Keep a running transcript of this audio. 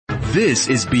This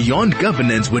is Beyond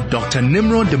Governance with Dr.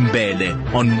 Nimrod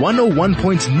Mbele on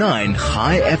 101.9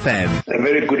 High FM. A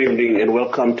very good evening and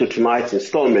welcome to tonight's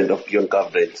installment of Beyond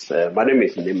Governance. My name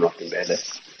is Nimrod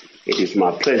Mbele. It is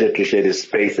my pleasure to share this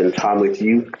space and time with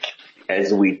you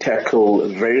as we tackle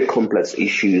very complex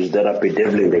issues that are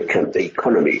bedeviling the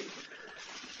economy.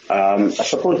 I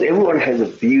suppose everyone has a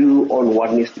view on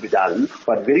what needs to be done,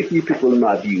 but very few people, in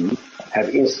my view, have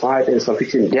insight and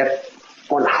sufficient depth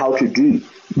on how to do.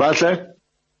 Bashe?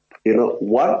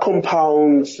 What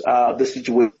compounds the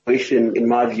situation, in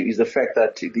my view, is the fact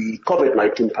that the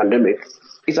COVID-19 pandemic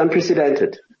is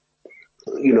unprecedented.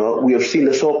 We have seen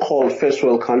the so-called first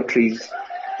world countries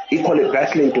equally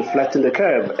battling to flatten the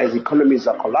curve as economies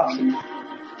are collapsing.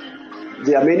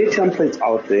 There are many templates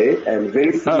out there and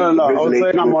very few. No. I was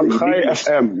saying I'm on High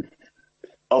FM.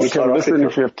 You can listen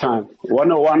if you have time.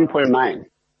 101.9.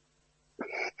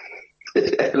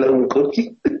 Hello,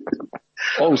 Mukoku.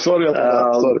 Oh, sorry.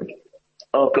 Sorry.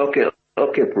 Okay,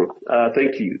 Brooke.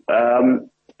 Thank you.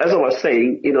 As I was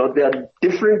saying, there are a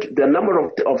number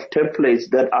of templates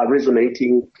that are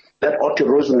resonating, that ought to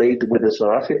resonate with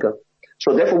South Africa.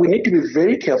 So therefore, we need to be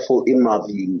very careful, in my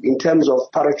view, in terms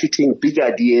of parachuting big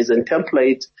ideas and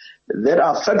templates that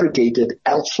are fabricated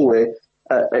elsewhere,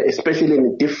 especially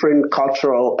in different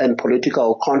cultural and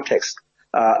political contexts,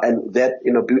 and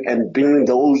bringing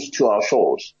those to our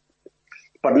shores.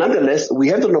 But nonetheless, we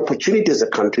have an opportunity as a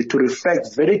country to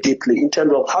reflect very deeply in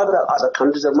terms of how the other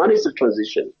countries have managed the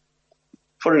transition.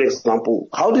 For an example,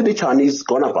 how did the Chinese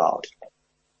gone about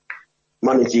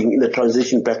managing in the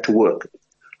transition back to work?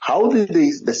 How did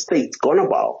the States gone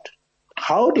about?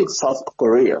 How did South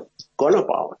Korea gone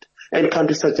about? And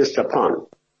countries such as Japan?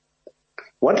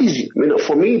 For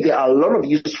me, there are a lot of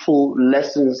useful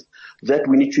lessons that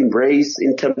we need to embrace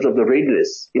in terms of the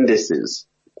readiness indices.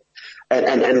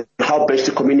 And how best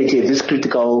to communicate these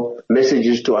critical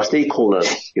messages to our stakeholders,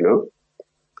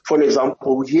 For an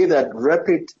example, we hear that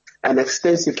rapid and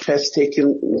extensive tests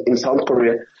taken in South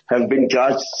Korea have been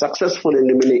judged successful in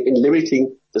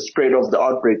limiting the spread of the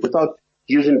outbreak without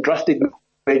using drastic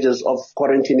measures of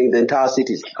quarantining the entire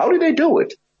cities. How did they do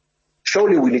it?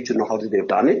 Surely we need to know how they've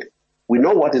done it. We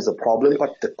know what is the problem,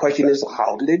 but the question is,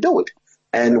 how did they do it?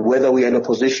 And whether we are in a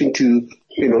position to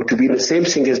be in the same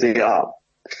thing as they are.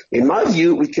 In my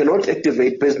view, we cannot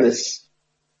activate business,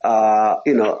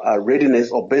 readiness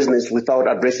or business without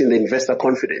addressing the investor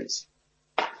confidence.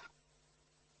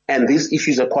 And these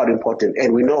issues are quite important.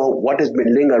 And we know what has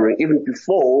been lingering even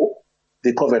before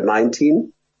the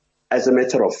COVID-19. As a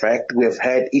matter of fact, we have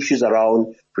had issues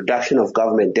around reduction of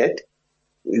government debt,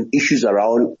 issues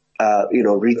around,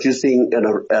 reducing and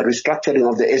restructuring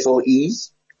of the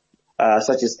SOEs,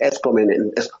 such as Eskom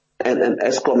and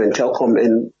Eskom and Telkom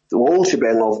and the whole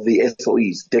shebang of the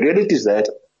SOEs. The reality is that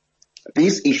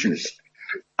these issues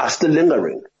are still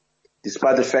lingering,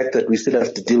 despite the fact that we still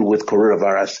have to deal with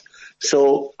coronavirus.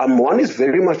 So one is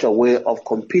very much aware of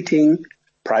competing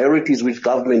priorities which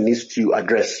government needs to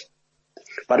address.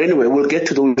 But anyway, we'll get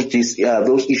to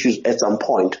those issues at some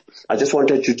point. I just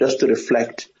wanted you to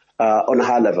reflect on a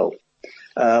high level.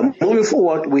 Moving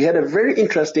forward, we had a very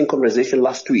interesting conversation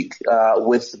last week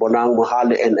with Bonang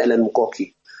Mohale and Ellen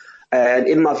Mukoku. And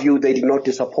in my view, they did not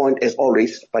disappoint as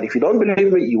always. But if you don't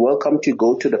believe me, you're welcome to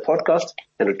go to the podcast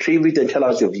and retrieve it and tell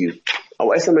us your view.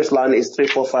 Our SMS line is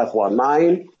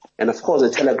 34519. And of course, the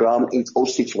Telegram is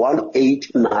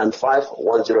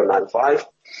 0618951095.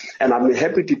 And I'm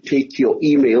happy to take your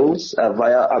emails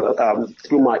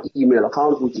through my email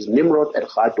account, which is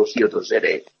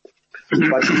nimrod@high.co.za.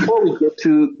 But before we get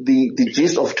to the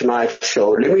gist of tonight's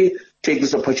show, let me take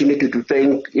this opportunity to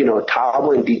thank,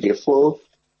 Thabo and DJ Flo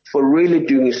for really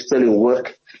doing sterling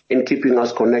work in keeping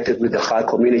us connected with the High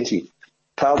community.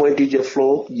 Thabo and DJ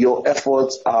Flo, your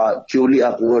efforts are duly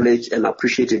acknowledged and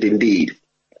appreciated indeed.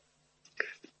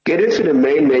 Getting to the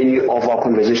main menu of our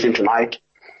conversation tonight,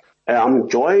 I'm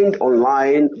joined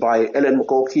online by Ellen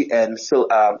Mukoku and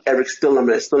Eric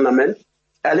Stillerman.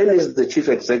 Ellen is the Chief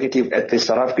Executive at the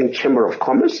South African Chamber of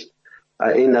Commerce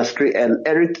Industry, and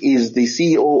Eric is the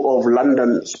CEO of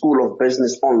London School of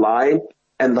Business Online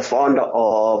and the founder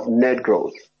of Net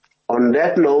Growth. On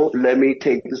that note, let me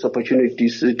take this opportunity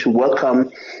to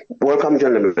welcome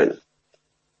gentlemen.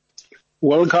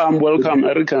 Welcome,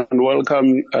 Eric, and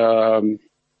welcome,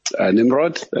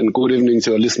 Nimrod, and good evening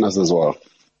to your listeners as well.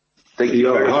 Thank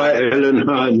you. Hi, Ellen.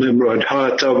 Hi, Nimrod.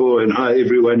 Hi, Thabo, and hi,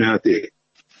 everyone out there.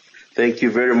 Thank you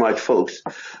very much, folks.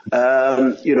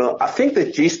 I think the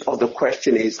gist of the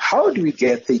question is, how do we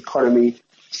get the economy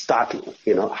starting?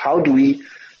 How do we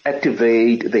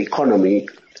activate the economy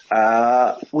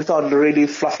without really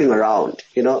fluffing around?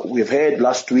 We've heard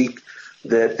last week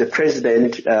the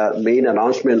president made an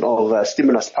announcement of a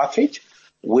stimulus package,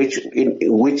 which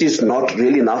is not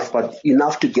really enough, but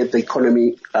enough to get the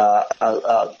economy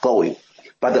going.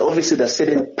 But obviously there's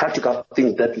certain practical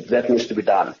things that needs to be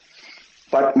done.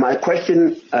 But my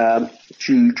question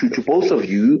to both of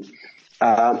you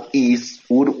is,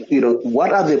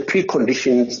 what are the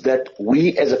preconditions that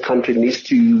we as a country need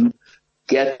to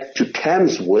get to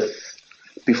terms with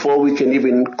before we can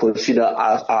even consider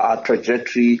our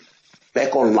trajectory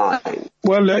back online?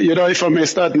 Well, if I may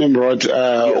start, Nimrod,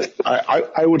 Yes.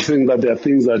 I would think that there are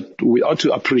things that we ought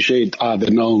to appreciate are the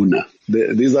known.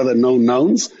 These are the known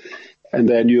knowns. And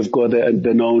then you've got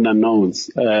the known unknowns.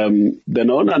 The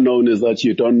known unknown is that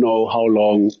you don't know how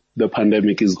long the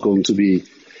pandemic is going to be.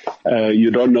 You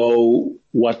don't know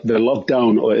what the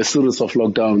lockdown or a series of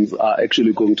lockdowns are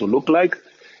actually going to look like.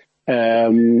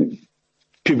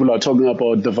 People are talking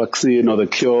about the vaccine or the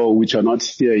cure, which are not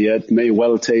here yet, may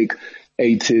well take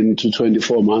 18 to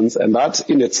 24 months. And that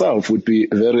in itself would be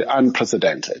very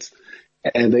unprecedented.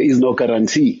 And there is no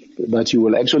guarantee that you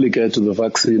will actually get to the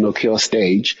vaccine or cure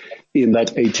stage in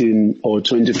that 18 or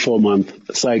 24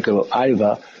 month cycle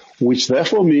either, which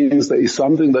therefore means there is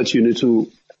something that you need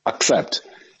to accept,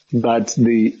 that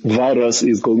the virus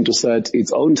is going to set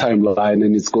its own timeline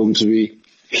and it's going to be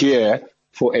here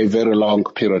for a very long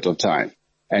period of time.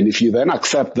 And if you then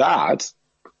accept that,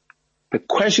 the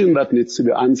question that needs to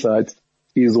be answered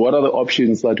is what are the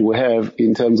options that we have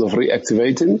in terms of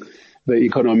reactivating the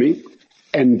economy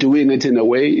and doing it in a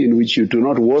way in which you do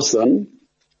not worsen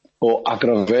or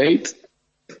aggravate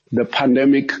the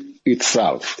pandemic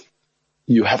itself.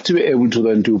 You have to be able to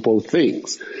then do both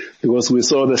things, because we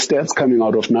saw the stats coming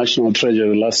out of National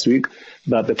Treasury last week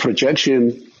that the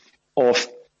projection of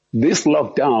this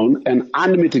lockdown, an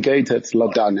unmitigated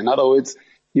lockdown, in other words,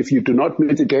 if you do not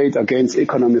mitigate against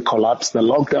economic collapse, the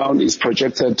lockdown is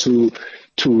projected to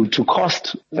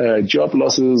cost job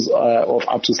losses of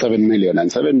up to 7 million.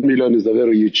 And 7 million is a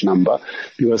very huge number,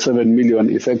 because 7 million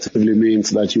effectively means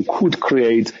that you could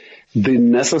create the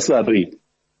necessary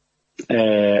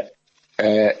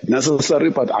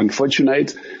but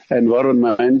unfortunate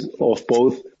environment of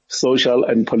both social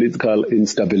and political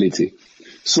instability.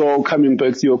 So coming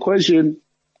back to your question,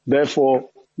 therefore,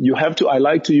 you have to, I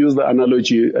like to use the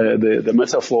analogy, the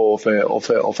metaphor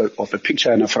of a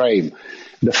picture and a frame.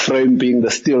 The frame being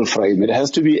the steel frame. It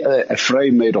has to be a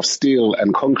frame made of steel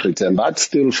and concrete, and that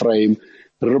steel frame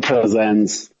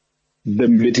represents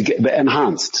the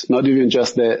enhanced, not even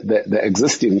just the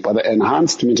existing, but the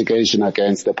enhanced mitigation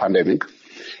against the pandemic.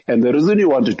 And the reason you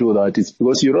want to do that is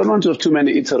because you don't want to have too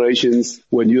many iterations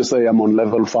when you say I'm on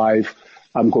level 5,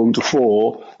 I'm going to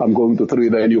 4, I'm going to 3,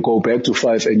 then you go back to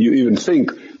 5, and you even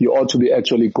think you ought to be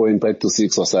actually going back to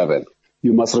 6 or 7.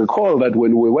 You must recall that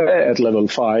when we were at level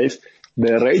 5,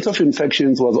 the rate of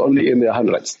infections was only in the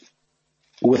hundreds,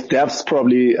 with deaths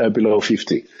probably below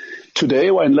 50.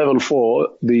 Today, we're in level 4,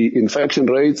 the infection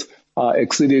rates are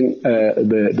exceeding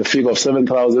the figure of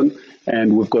 7,000,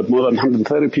 and we've got more than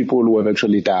 130 people who have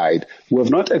actually died. We have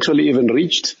not actually even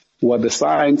reached what the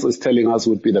science is telling us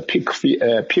would be the peak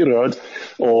period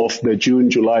of the June,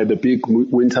 July, the big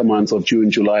winter months of June,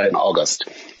 July, and August.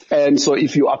 And so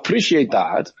if you appreciate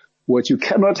that, what you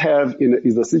cannot have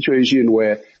is a situation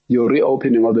where your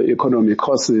reopening of the economy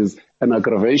causes an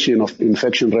aggravation of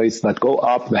infection rates that go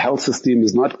up. The health system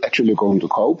is not actually going to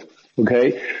cope.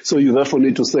 Okay, so you therefore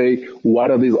need to say, what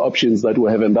are these options that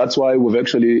we have? And that's why we've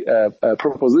actually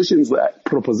propositioned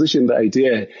the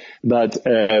idea that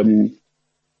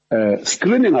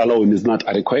screening alone is not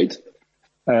adequate,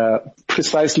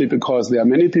 precisely because there are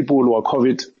many people who are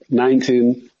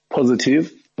COVID-19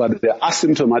 positive, but they're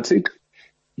asymptomatic,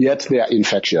 yet they are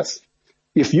infectious.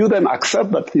 If you then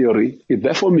accept that theory, it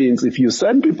therefore means if you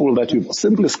send people that you've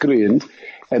simply screened,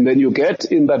 and then you get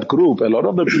in that group a lot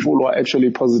of the people who are actually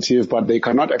positive, but they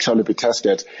cannot actually be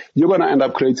tested, you're going to end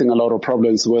up creating a lot of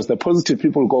problems, whereas the positive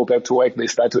people go back to work, they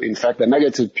start to infect the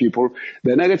negative people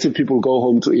go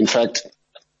home to infect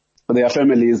their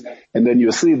families, and then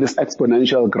you see this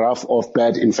exponential graph of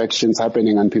bad infections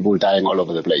happening and people dying all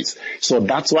over the place. So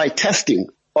that's why testing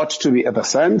ought to be at the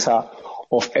center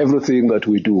of everything that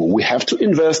we do. We have to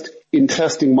invest in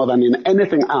testing more than in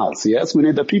anything else. Yes, we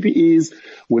need the PPEs,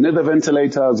 we need the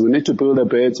ventilators, we need to build the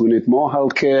beds, we need more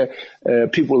healthcare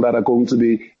people that are going to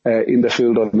be in the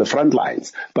field on the front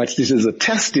lines. But this is a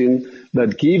testing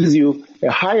that gives you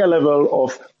a higher level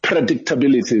of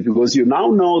predictability, because you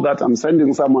now know that I'm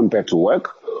sending someone back to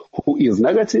work who is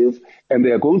negative, and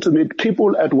they are going to meet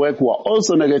people at work who are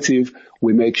also negative.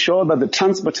 We make sure that the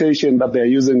transportation that they're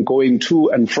using going to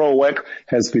and from work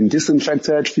has been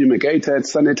disinfected, fumigated,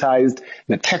 sanitized.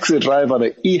 The taxi driver,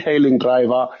 the e-hailing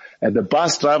driver, and the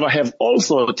bus driver have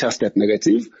also tested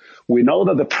negative. We know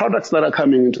that the products that are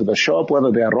coming into the shop,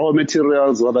 whether they are raw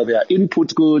materials, whether they are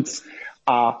input goods,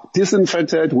 are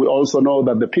disinfected. We also know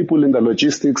that the people in the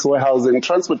logistics, warehousing,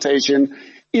 transportation,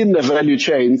 in the value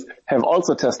chains have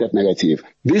also tested negative.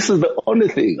 This is the only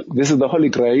thing, this is the holy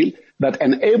grail that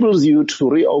enables you to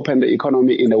reopen the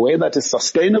economy in a way that is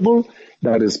sustainable,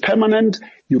 that is permanent.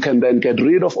 You can then get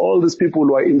rid of all these people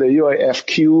who are in the UIF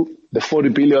queue. The 40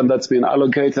 billion that's been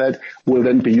allocated will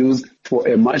then be used for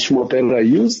a much more better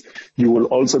use. You will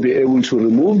also be able to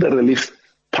remove the relief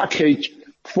package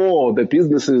for the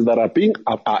businesses that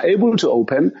are able to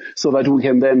open, so that we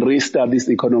can then restart this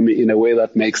economy in a way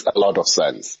that makes a lot of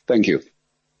sense. Thank you.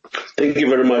 Thank you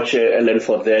very much, Ellen,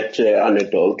 for that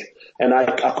anecdote. And I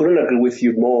couldn't agree with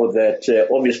you more that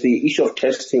obviously the issue of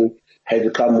testing has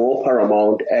become more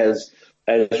paramount as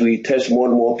we test more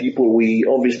and more people. We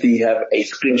obviously have a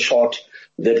screenshot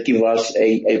that give us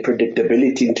a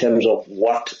predictability in terms of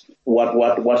what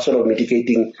sort of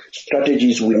mitigating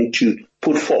strategies we need to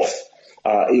put forth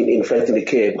in fertility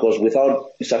care, because without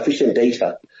sufficient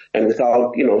data and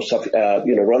without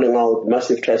rolling out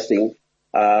massive testing,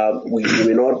 we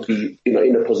may not be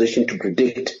in a position to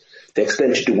predict the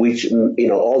extent to which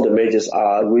all the measures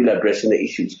are really addressing the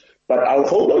issues. But I'll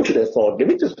hold on to the thought. Let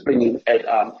me just bring in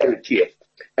Eric here.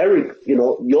 Eric,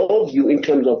 your view in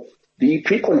terms of the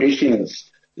preconditions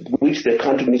which the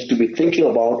country needs to be thinking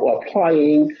about or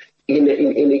applying in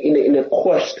a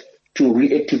quest to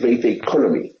reactivate the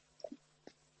economy.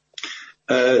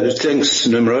 Thanks,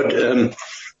 Nimrod.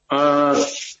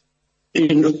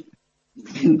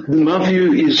 My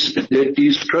view is that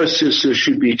these processes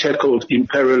should be tackled in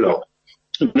parallel.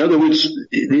 In other words,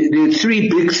 there are three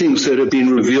big things that have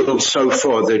been revealed so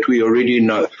far that we already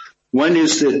know. One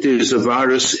is that there's a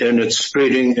virus and it's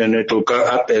spreading and it'll go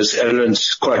up, as Alan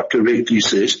quite correctly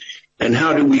says. And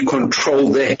how do we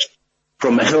control that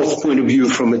from a health point of view,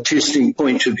 from a testing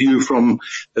point of view, from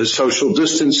a social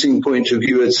distancing point of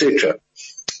view, etc.?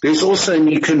 There's also an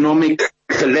economic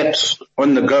collapse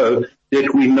on the go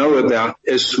that we know about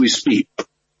as we speak.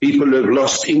 People have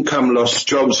lost income, lost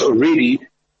jobs already,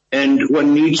 and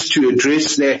one needs to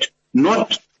address that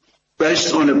not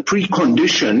based on a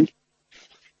precondition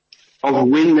of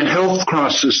when the health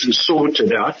crisis is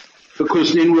sorted out,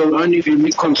 because then we'll only be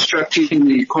reconstructing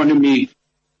the economy,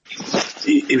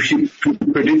 if your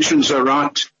predictions are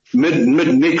right, mid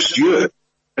next year,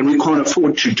 and we can't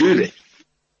afford to do that.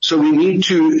 So we need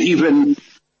to even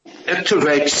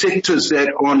activate sectors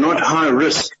that are not high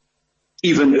risk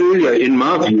even earlier, in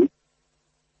my view,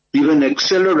 even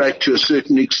accelerate to a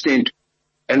certain extent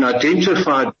and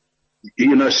identify,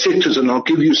 sectors, and I'll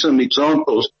give you some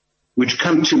examples which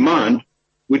come to mind,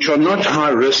 which are not high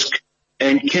risk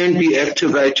and can be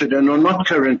activated and are not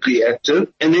currently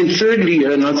active. And then thirdly,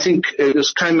 and I think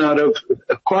this came out of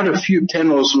quite a few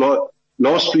panels,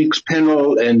 last week's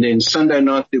panel, and then Sunday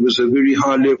night there was a very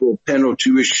high-level panel,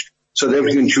 South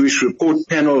African Jewish Report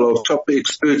panel of top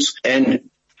experts, and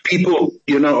people,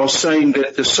 are saying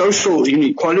that the social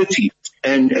inequality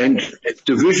and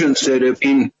divisions that have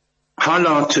been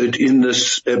highlighted in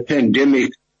this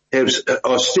pandemic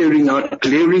are staring out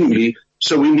glaringly.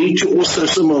 So we need to also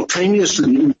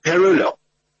simultaneously, in parallel,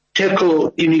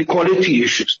 tackle inequality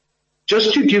issues.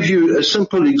 Just to give you a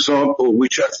simple example,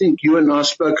 which I think you and I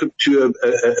spoke to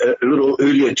a little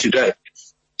earlier today,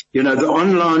 the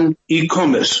online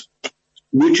e-commerce,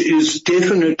 which is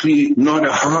definitely not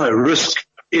a high risk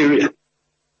area,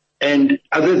 and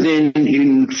other than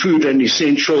in food and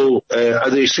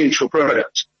other essential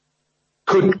products,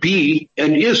 could be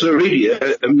and is already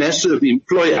a massive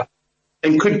employer,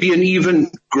 and could be an even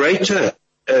greater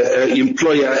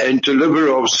employer and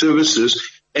deliverer of services,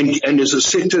 and is a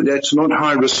sector that's not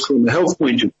high risk from a health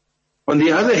point of view. On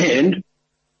the other hand,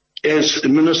 as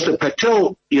Minister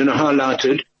Patel,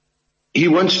 highlighted, he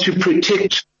wants to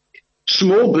protect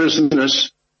small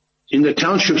business in the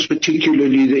townships,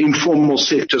 particularly the informal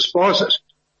sector spazas.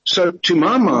 So to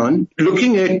my mind,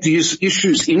 looking at these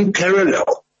issues in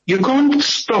parallel, you can't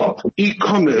stop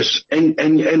e-commerce and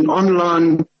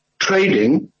online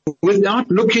trading without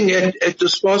looking at the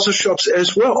spaza shops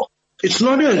as well. It's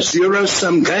not a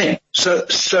zero-sum game. So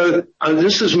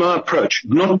this is my approach,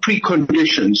 not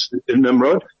preconditions,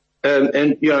 Nimrod.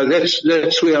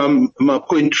 That's where my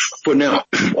point for now.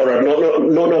 All right.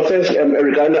 No, thanks,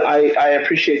 Eric. I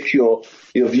appreciate your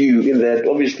view in that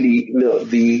obviously,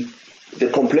 the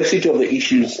complexity of the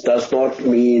issues does not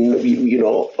mean,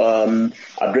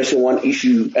 addressing one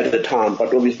issue at a time,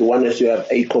 but obviously one has to have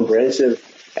a comprehensive,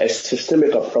 a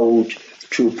systemic approach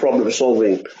to problem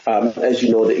solving. As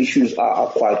you know, the issues are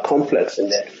quite complex in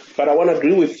that. But I want to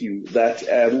agree with you that,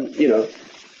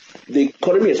 the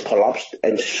economy has collapsed,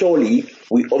 and surely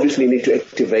we obviously need to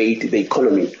activate the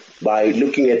economy by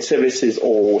looking at services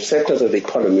or sectors of the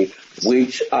economy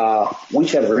which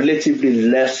have relatively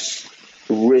less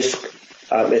risk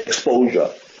exposure.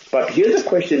 But here's a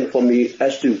question for me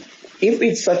as to if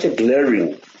it's such a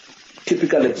glaring,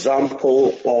 typical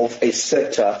example of a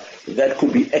sector that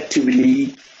could be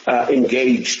actively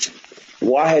engaged,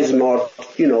 why has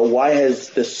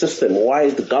the system, why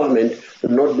has the government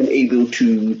not been able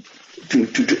to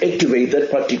activate that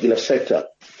particular sector?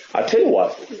 I'll tell you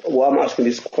why I'm asking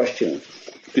this question.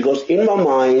 Because in my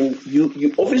mind,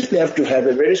 you obviously have to have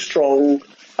a very strong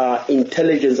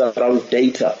intelligence around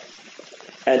data.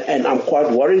 And I'm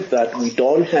quite worried that we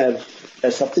don't have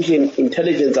a sufficient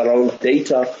intelligence around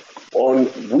data on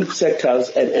which sectors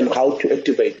and how to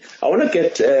activate. I want to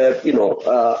get,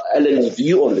 Alan's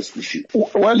view on this issue.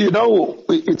 Well,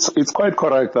 it's quite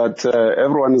correct that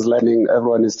everyone is learning,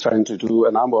 everyone is trying to do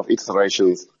a number of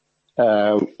iterations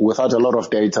without a lot of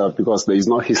data, because there is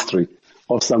no history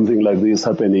of something like this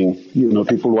happening.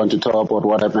 People want to talk about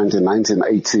what happened in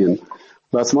 1918.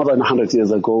 That's more than 100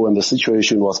 years ago, and the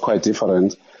situation was quite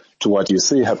different to what you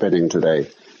see happening today.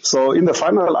 So in the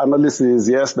final analysis,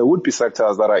 yes, there would be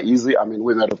sectors that are easy. I mean,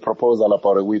 we made a proposal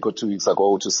about a week or 2 weeks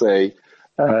ago to say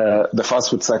the fast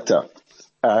food sector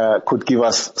could give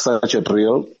us such a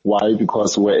drill. Why?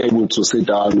 Because we're able to sit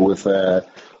down with the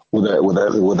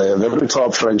very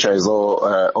top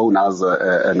franchisor owners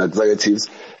and executives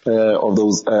of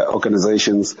those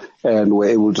organizations, and we're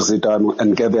able to sit down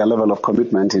and get their level of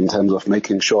commitment in terms of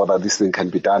making sure that this thing can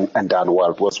be done and done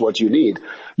well. Because what you need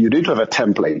to have a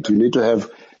template. You need to have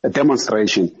a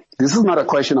demonstration. This is not a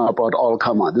question about all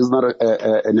comer. This is not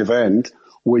an event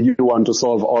where you want to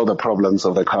solve all the problems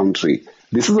of the country.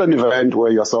 This is an event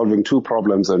where you're solving two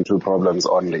problems and two problems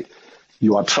only.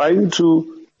 You are trying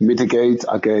to mitigate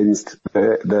against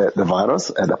the virus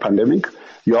and the pandemic.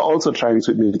 You are also trying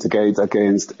to mitigate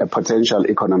against a potential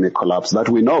economic collapse that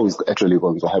we know is actually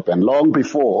going to happen. Long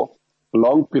before the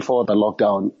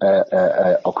lockdown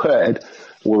occurred,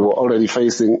 we were already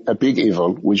facing a big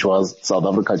evil, which was South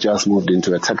Africa just moved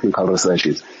into a technical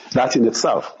recession. That in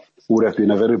itself would have been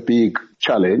a very big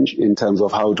challenge in terms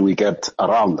of how do we get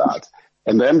around that.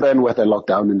 And then with the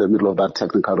lockdown in the middle of that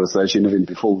technical recession, even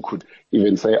before we could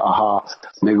even say,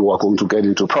 maybe we're going to get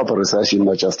into proper recession,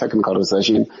 not just technical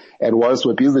recession. And whilst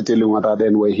we're busy dealing with that,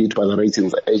 then we're hit by the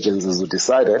ratings agencies who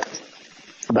decided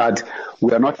that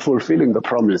we are not fulfilling the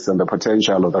promise and the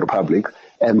potential of the Republic,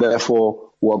 and therefore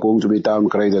we're going to be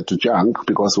downgraded to junk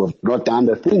because we've not done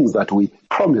the things that we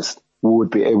promised we would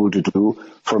be able to do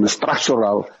from a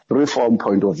structural reform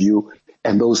point of view.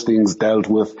 And those things dealt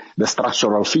with the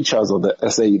structural features of the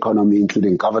SA economy,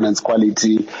 including governance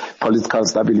quality, political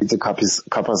stability,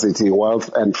 capacity, wealth,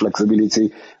 and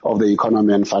flexibility of the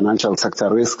economy and financial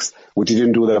sector risks. We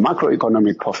didn't do the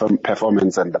macroeconomic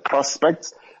performance and the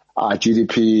prospects. Our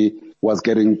GDP was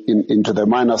getting into the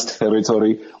minus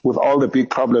territory with all the big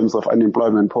problems of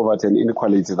unemployment, poverty, and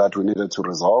inequality that we needed to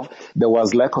resolve. There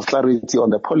was lack of clarity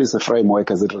on the policy framework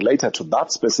as it related to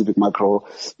that specific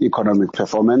macroeconomic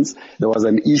performance. There was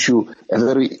an issue,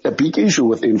 a big issue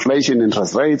with inflation,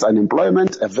 interest rates,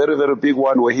 unemployment, a very, very big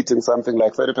one. We're hitting something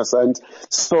like 30%.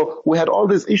 So we had all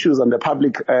these issues on the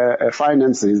public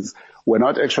finances were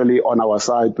not actually on our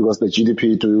side because the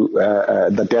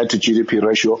the debt to GDP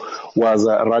ratio was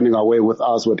running away with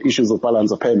us with issues of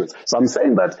balance of payments. So I'm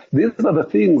saying that these are the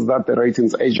things that the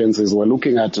ratings agencies were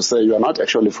looking at to say you are not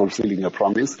actually fulfilling your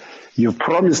promise. You've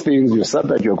promised things, you said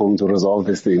that you're going to resolve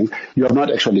these things. You have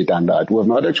not actually done that. We have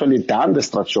not actually done the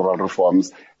structural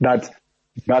reforms that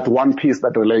one piece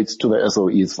that relates to the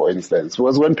SOEs, for instance.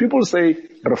 Was when people say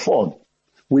reform,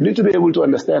 we need to be able to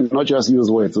understand, not just use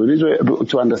words. We need to be able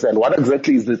to understand what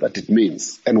exactly is it that it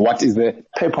means and what is the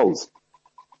purpose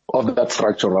of that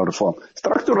structural reform.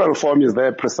 Structural reform is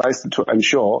there precisely to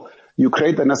ensure you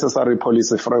create the necessary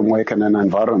policy framework and an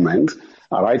environment,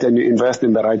 all right, and you invest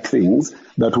in the right things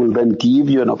that will then give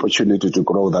you an opportunity to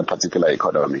grow that particular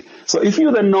economy. So if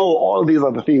you then know all these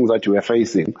are the things that you are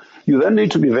facing, you then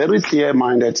need to be very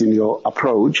clear-minded in your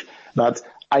approach that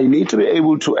I need to be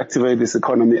able to activate this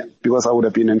economy because I would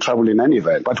have been in trouble in any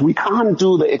event. But we can't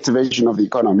do the activation of the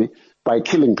economy by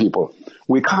killing people.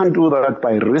 We can't do that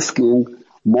by risking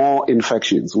more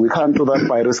infections. We can't do that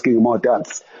by risking more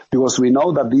deaths, because we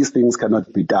know that these things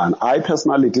cannot be done. I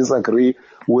personally disagree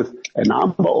with a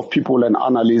number of people and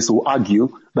analysts who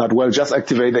argue that we'll just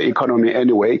activate the economy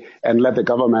anyway and let the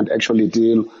government actually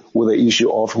deal with the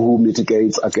issue of who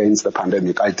mitigates against the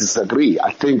pandemic. I disagree.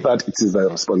 I think that it is the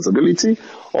responsibility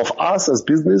of us as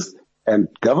business and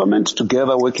government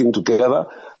together, working together,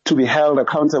 to be held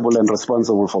accountable and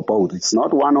responsible for both. It's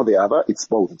not one or the other, it's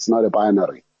both. It's not a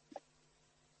binary.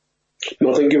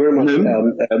 No, thank you very much.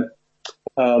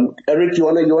 Eric, you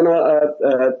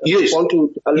wanna yes. respond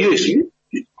to yes.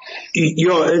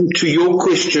 Yeah, and to your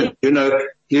question,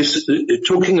 is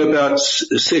talking about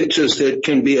sectors that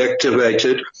can be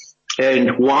activated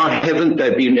and why haven't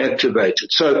they been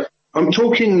activated. So I'm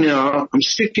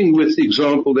sticking with the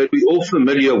example that we're all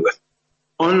familiar with.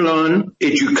 Online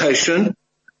education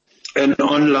and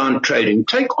online trading.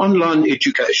 Take online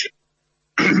education.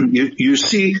 You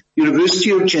see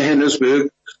University of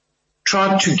Johannesburg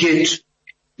tried to get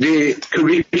their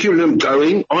curriculum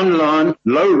going online,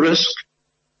 low risk,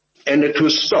 and it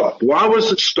was stopped. Why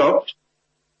was it stopped?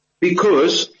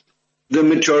 Because the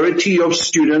majority of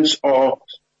students are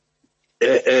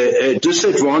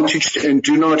disadvantaged and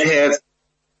do not have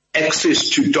access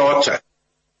to data.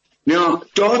 Now,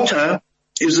 data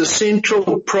is a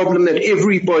central problem that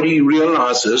everybody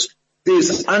realizes.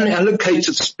 There's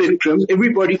unallocated spectrum.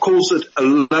 Everybody calls it a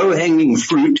low-hanging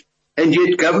fruit, and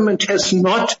yet government has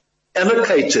not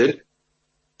allocated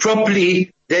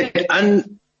properly that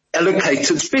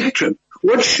unallocated spectrum.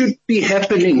 What should be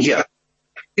happening here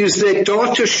is that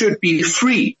data should be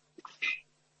free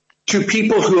to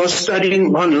people who are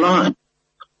studying online.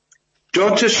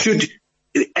 Data should,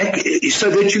 so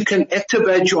that you can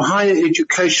activate your higher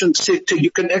education sector,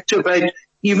 you can activate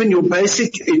even your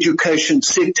basic education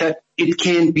sector. It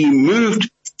can be moved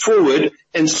forward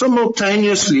and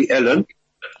simultaneously, Alan,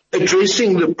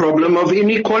 addressing the problem of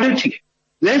inequality.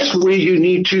 That's where you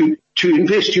need to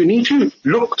invest. You need to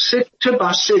look sector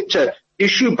by sector,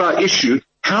 issue by issue,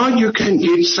 how you can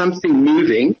get something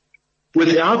moving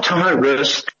without high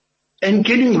risk and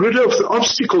getting rid of the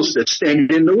obstacles that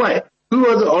stand in the way. Who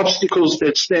are the obstacles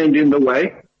that stand in the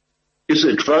way? Is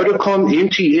it Vodacom,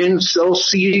 MTN, Cell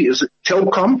C? Is it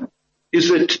Telkom?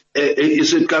 Is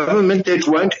it government that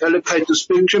won't allocate the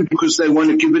spectrum because they want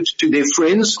to give it to their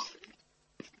friends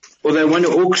or they want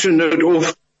to auction it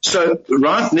off? So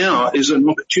right now is an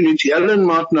opportunity. Alan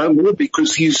might know more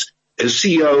because he's a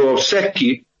CEO of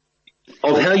SACI,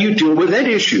 of how you deal with that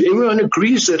issue. Everyone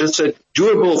agrees that it's a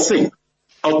doable thing.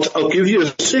 I'll give you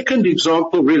a second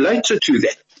example related to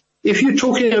that. If you're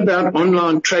talking about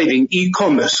online trading,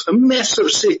 e-commerce, a massive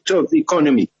sector of the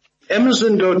economy,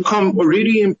 Amazon.com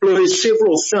already employs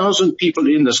several thousand people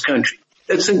in this country.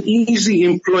 It's an easy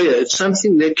employer. It's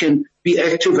something that can be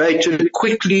activated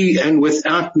quickly and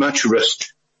without much risk.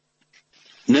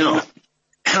 Now,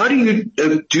 how do you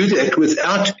do that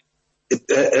without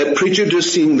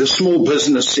prejudicing the small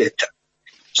business sector?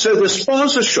 So the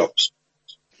spaza shops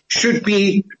should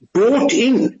be brought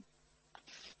in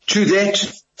to that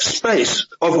space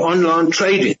of online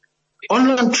trading.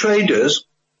 Online traders,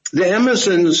 the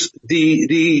Amazons,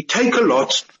 the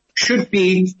take-a-lots should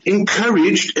be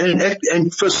encouraged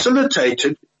and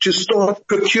facilitated to start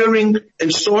procuring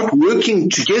and start working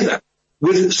together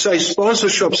with, say, spaza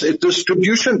shops at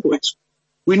distribution points.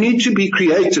 We need to be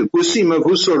creative. Busi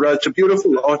Mavuso wrote a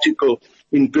beautiful article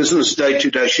in Business Day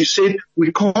today. She said,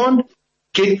 we can't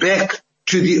get back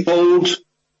to the old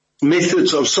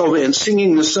methods of solving and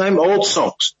singing the same old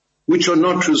songs, which are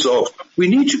not resolved. We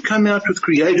need to come out with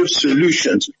creative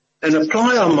solutions and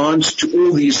apply our minds to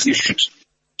all these issues.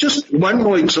 Just one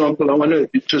more example I want to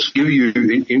just give you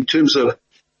in terms of,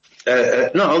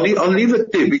 I'll leave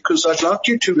it there because I'd like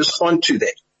you to respond to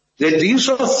that. That these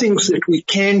are things that we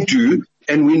can do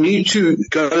and we need to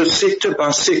go sector by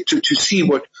sector to see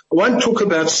what, I won't talk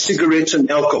about cigarettes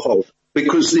and alcohol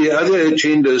because there are other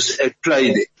agendas at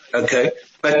play there, okay?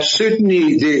 But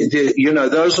certainly,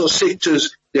 those are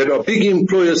sectors that are big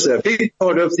employers, they're a big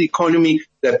part of the economy,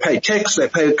 they pay tax, they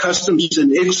pay customs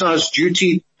and excise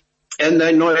duty, and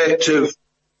they're not active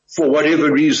for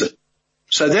whatever reason.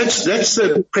 So that's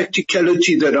the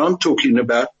practicality that I'm talking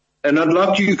about. And I'd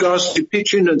like you guys to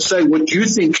pitch in and say what you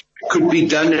think could be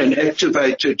done and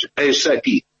activated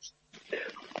ASAP.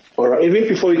 All right. Even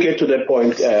before we get to that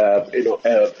point,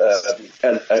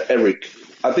 Eric,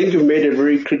 I think you made a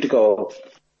very critical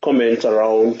comment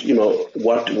around,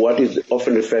 what is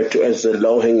often referred to as the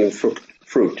low-hanging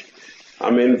fruit.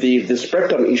 I mean, the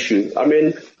spectrum issue. I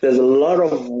mean, there's a lot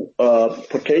of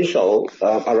potential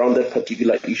around that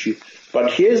particular issue.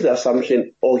 But here's the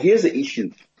assumption, or here's the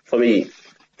issue for me,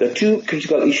 the two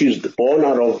critical issues born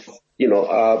out of,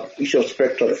 issue of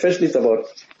spectrum. Firstly, it's about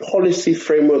policy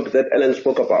framework that Ellen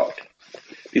spoke about,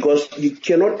 because you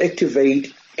cannot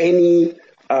activate any,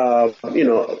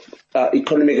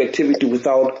 economic activity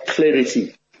without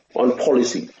clarity on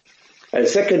policy. And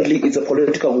secondly, it's a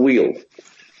political will.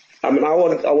 I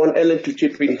want Ellen to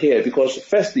chip in here, because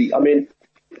firstly,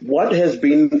 what has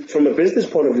been, from a business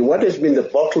point of view, what has been the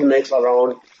bottlenecks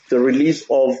around the release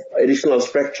of additional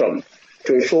spectrum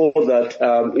to ensure that,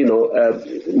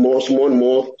 more and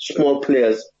more small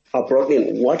players are brought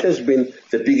in? What has been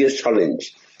the biggest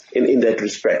challenge in that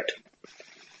respect?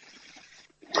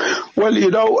 Well,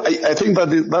 I think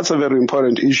that's a very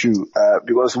important issue,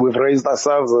 because we've raised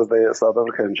ourselves as the South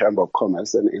African Chamber of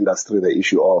Commerce and Industry the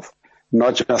issue of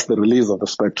not just the release of the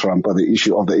spectrum, but the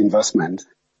issue of the investment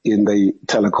in the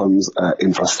telecoms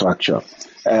infrastructure.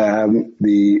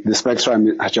 The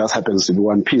spectrum just happens to be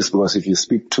one piece, because if you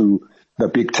speak to the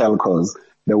big telcos,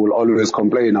 they will always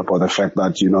complain about the fact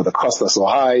that, the costs are so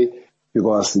high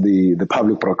because the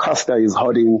public broadcaster is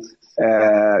hoarding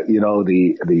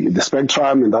the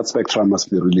spectrum, and that spectrum must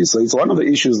be released. So it's one of the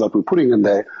issues that we're putting in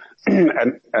there.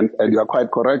 and you are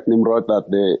quite correct, Nimrod, that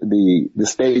the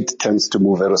state tends to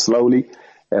move very slowly.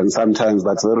 And sometimes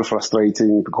that's very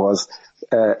frustrating, because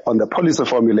on the policy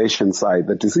formulation side,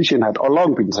 the decision had all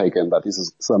along been taken that this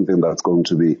is something that's going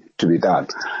to be done.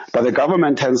 But the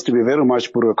government tends to be very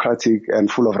much bureaucratic and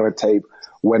full of red tape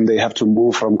when they have to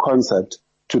move from concept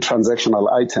to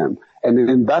transactional item. And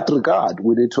in that regard,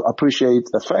 we need to appreciate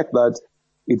the fact that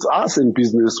it's us in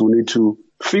business who need to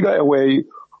figure a way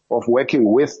of working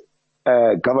with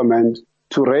government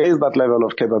to raise that level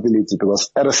of capability,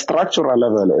 because at a structural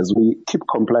level, as we keep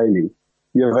complaining,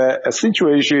 you have a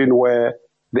situation where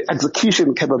the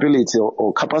execution capability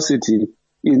or capacity,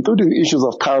 including issues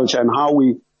of culture and how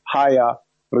we hire,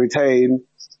 retain,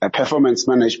 performance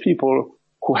manage people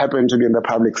who happen to be in the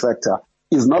public sector,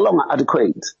 is no longer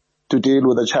adequate to deal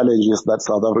with the challenges that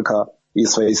South Africa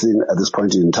is facing at this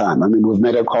point in time. We've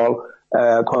made a call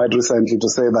quite recently to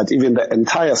say that even the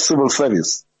entire civil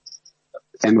service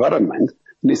environment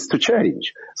needs to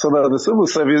change, so that the civil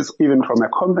service, even from a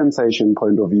compensation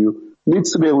point of view,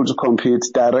 needs to be able to compete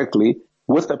directly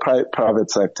with the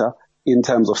private sector in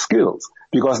terms of skills,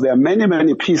 because there are many,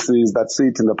 many pieces that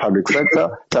sit in the public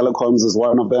sector. Telecoms is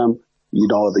one of them.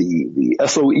 The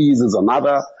SOEs is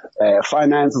another.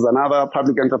 Finance is another.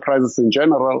 Public enterprises in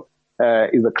general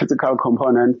is a critical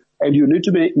component. And you need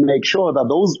to make sure that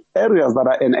those areas that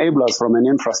are enablers from an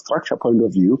infrastructure point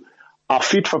of view are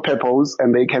fit for purpose,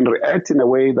 and they can react in a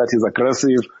way that is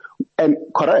aggressive and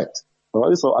correct.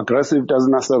 Right? So aggressive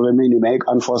doesn't necessarily mean you make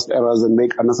unforced errors and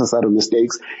make unnecessary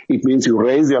mistakes. It means you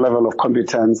raise your level of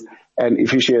competence and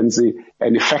efficiency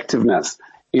and effectiveness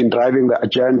in driving the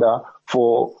agenda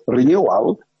for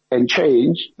renewal and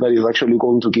change that is actually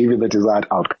going to give you the desired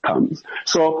outcomes.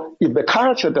 So if the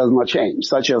culture does not change,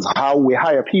 such as how we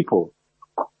hire people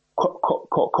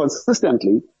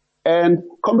consistently, and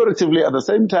comparatively at the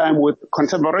same time at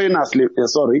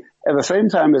the same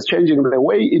time as changing the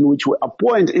way in which we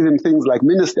appoint even things like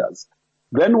ministers,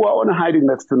 then we're on hiding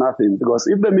next to nothing, because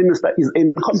if the minister is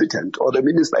incompetent or the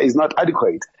minister is not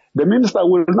adequate, the minister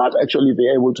will not actually be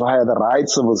able to hire the right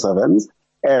civil servants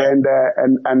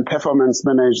and performance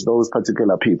manage those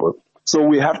particular people. So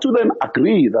we have to then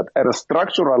agree that at a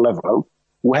structural level,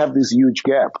 we have this huge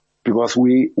gap, because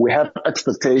we have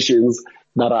expectations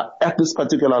that are at this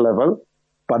particular level,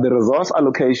 but the resource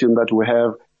allocation that we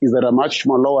have is at a much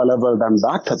more lower level than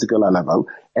that particular level.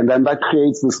 And then that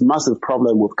creates this massive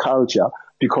problem with culture,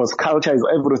 because culture is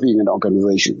everything in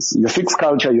organizations. You fix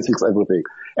culture, you fix everything.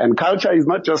 And culture is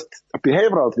not just a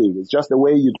behavioral thing, it's just the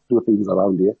way you do things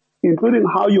around here, including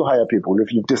how you hire people.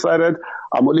 If you've decided,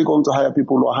 I'm only going to hire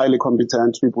people who are highly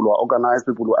competent, people who are organized,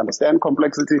 people who understand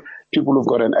complexity, people who've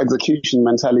got an execution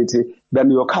mentality,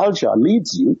 then your culture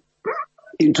leads you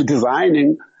into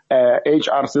designing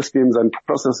HR systems and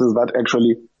processes that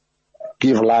actually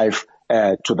give life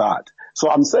to that. So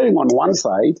I'm saying on one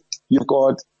side, you've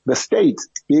got the state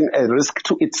being a risk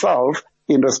to itself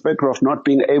in respect of not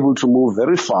being able to move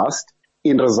very fast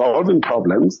in resolving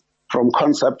problems from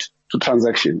concept to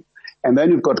transaction. And then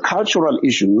you've got cultural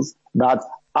issues that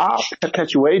are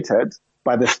perpetuated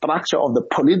by the structure of the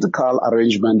political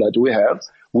arrangement that we have.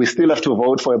 We still have to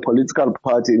vote for a political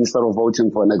party instead of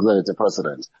voting for an executive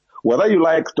president. Whether you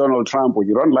like Donald Trump or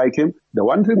you don't like him, the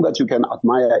one thing that you can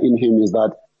admire in him is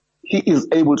that he is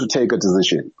able to take a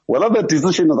decision. Whether the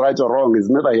decision is right or wrong is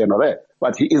neither here nor there,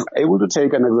 but he is able to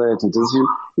take an executive decision.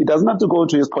 He doesn't have to go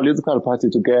to his political party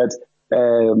to get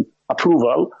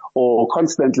approval or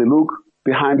constantly look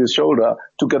behind his shoulder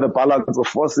to get a balance of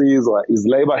forces, or is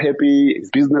labor happy, is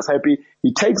business happy.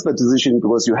 He takes the decision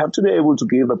because you have to be able to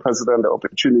give the president the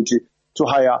opportunity to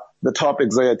hire the top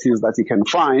executives that he can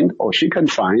find or she can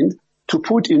find to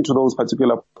put into those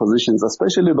particular positions,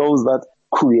 especially those that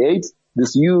create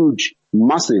this huge,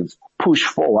 massive push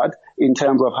forward in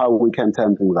terms of how we can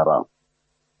turn things around.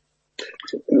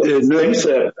 Yes,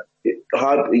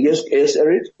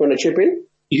 Eric, want to chip in?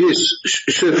 Yes,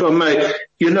 if I may.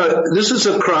 This is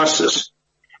a crisis.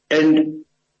 And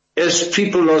as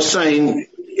people are saying,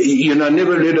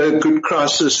 never let a good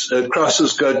crisis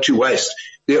go to waste.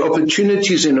 There are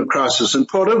opportunities in a crisis, and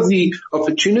part of the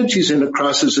opportunities in a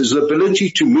crisis is the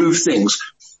ability to move things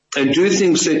and do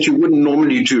things that you wouldn't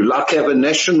normally do, like have a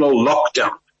national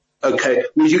lockdown, okay,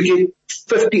 where you get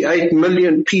 58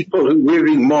 million people who are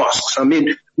wearing masks. I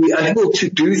mean, we're able to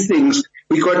do things.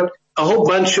 We got a whole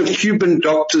bunch of Cuban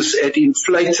doctors at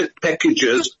inflated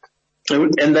packages,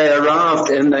 and they arrived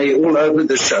and they all over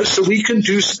the show. So we can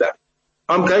do stuff.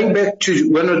 I'm going back to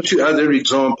one or two other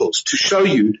examples to show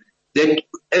you that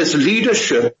as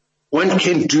leadership, one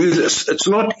can do this. It's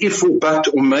not if or but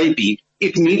or maybe.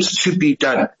 It needs to be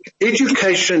done.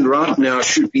 Education right now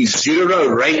should be 0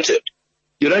 rated.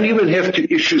 You don't even have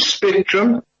to issue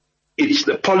spectrum. It's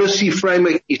the policy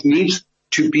framework. It needs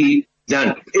to be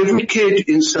done. Every kid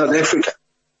in South Africa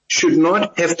should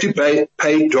not have to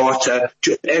pay data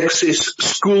to access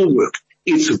schoolwork.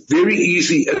 It's very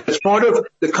easy. It's part of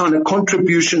the kind of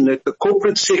contribution that the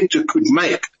corporate sector could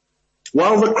make.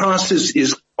 While the crisis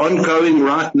is ongoing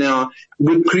right now,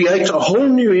 would create a whole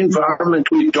new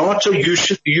environment where data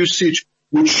usage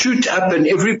would shoot up and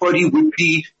everybody would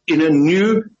be in a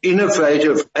new,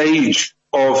 innovative age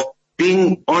of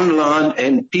being online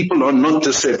and people are not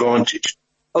disadvantaged.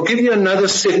 I'll give you another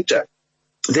sector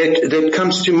that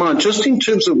comes to mind just in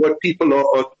terms of what people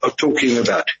are talking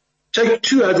about. Take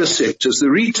two other sectors, the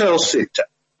retail sector.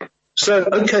 So,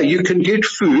 okay, you can get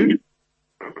food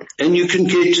and you can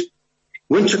get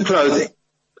winter clothing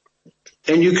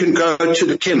and you can go to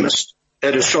the chemist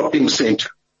at a shopping center.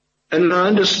 And I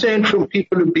understand from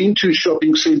people who've been to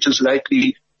shopping centers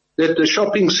lately that the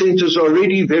shopping centers are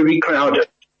already very crowded.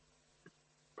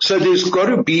 So there's got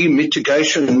to be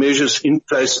mitigation measures in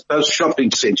place at those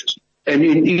shopping centers and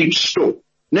in each store.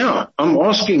 Now, I'm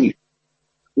asking you,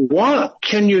 why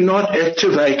can you not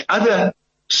activate other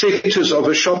sectors of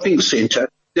a shopping center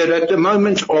that at the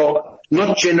moment are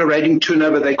not generating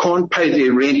turnover? They can't pay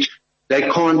their rent. They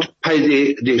can't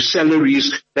pay their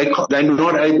salaries. They're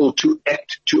not able to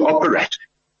operate.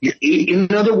 In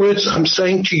other words, I'm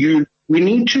saying to you, we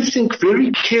need to think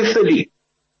very carefully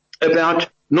about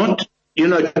not,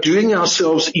 doing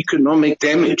ourselves economic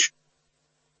damage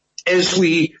as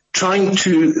we trying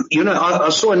to, I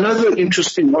saw another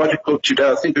interesting article today,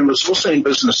 I think it was also in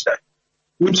Business Day,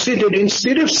 which said that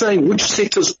instead of saying which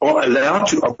sectors are allowed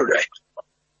to operate,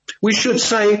 we should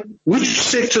say which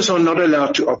sectors are not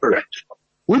allowed to operate.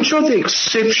 Which are the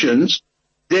exceptions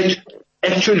that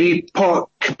actually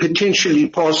potentially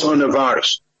pass on a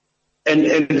virus and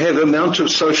have amount of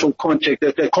social contact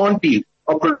that they can't be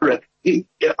operated.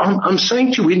 I'm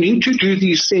saying to you, we need to do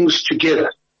these things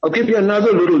together. I'll give you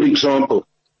another little example.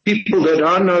 People that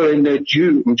I know and that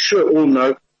you, I'm sure, all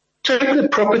know, take the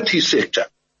property sector.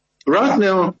 Right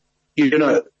now,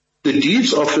 the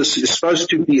deeds office is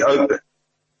supposed to be open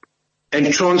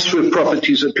and transfer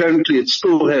properties. Apparently it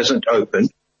still hasn't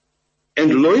opened.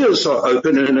 And lawyers are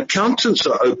open and accountants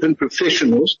are open,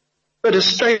 professionals, but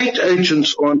estate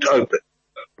agents aren't open.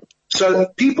 So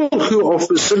people who are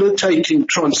facilitating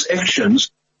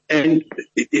transactions and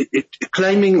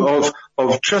claiming of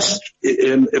trust,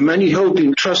 money held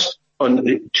in trust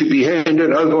to be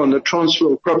handed over on the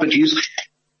transfer of properties,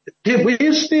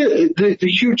 where's the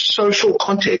huge social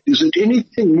contact? Is it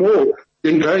anything more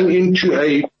than going into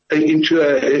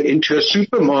a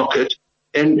supermarket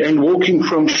and walking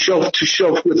from shelf to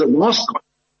shelf with a mask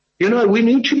on? We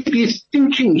need to be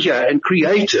thinking here and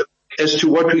creative as to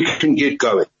what we can get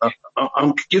going.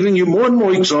 I'm giving you more and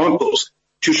more examples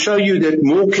to show you that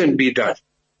more can be done.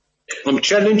 I'm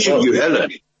challenging you,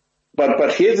 Helen.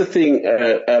 But here's the thing,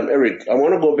 Eric. I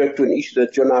want to go back to an issue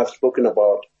that you and I have spoken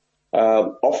about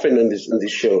often in this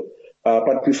show.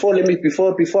 But before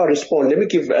I respond, let me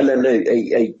give Ellen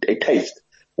a taste.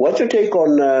 What's your take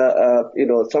on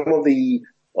some of the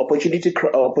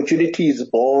opportunities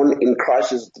born in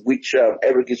crisis, which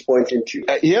Eric is pointing to?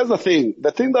 Here's the thing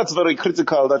that's very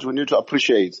critical that we need to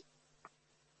appreciate.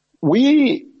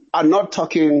 We are not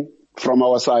talking from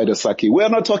our side as Saki. We are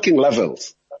not talking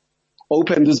levels.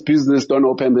 Open this business, don't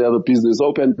open the other business.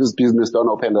 Open this business, don't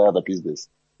open the other business.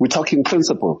 We're talking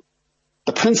principle.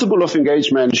 The principle of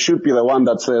engagement should be the one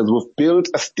that says we've built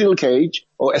a steel cage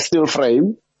or a steel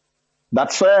frame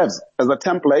that serves as a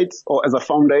template or as a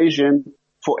foundation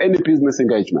for any business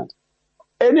engagement.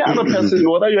 Any other person,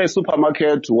 whether you're a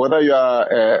supermarket, whether you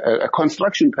are a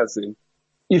construction person,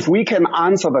 if we can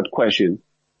answer that question,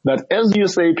 that as you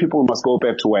say people must go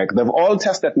back to work, they've all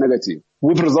tested negative,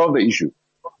 we've resolved the issue.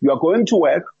 You are going to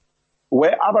work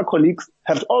where other colleagues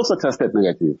have also tested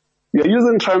negative. You're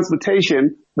using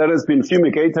transportation that has been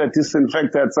fumigated,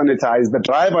 disinfected, sanitized. The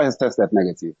driver has tested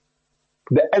negative.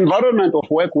 The environment of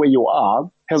work where you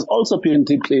are has also been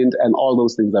deep cleaned, and all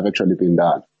those things have actually been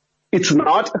done. It's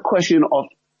not a question of,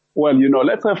 well,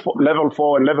 let's have level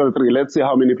 4 and level 3. Let's see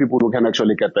how many people who can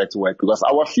actually get back to work. Because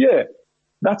our fear,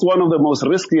 that's one of the most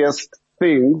riskiest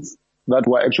things that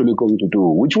we're actually going to do,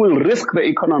 which will risk the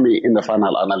economy in the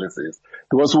final analysis.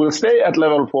 Because we'll stay at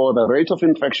level 4, the rate of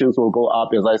infections will go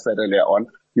up, as I said earlier on.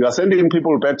 You are sending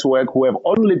people back to work who have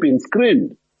only been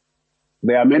screened.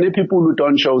 There are many people who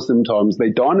don't show symptoms. They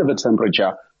don't have a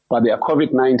temperature, but they are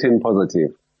COVID-19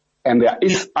 positive. And they are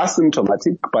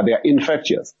asymptomatic, but they are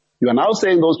infectious. You are now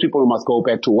saying those people must go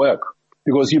back to work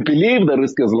because you believe the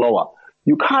risk is lower.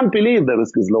 You can't believe the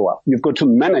risk is lower. You've got to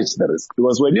manage the risk.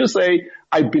 Because when you say,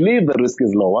 I believe the risk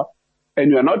is lower,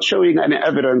 and you're not showing any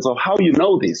evidence of how you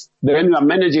know this, then you are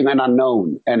managing an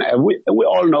unknown. And we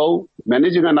all know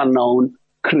managing an unknown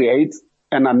creates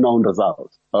an unknown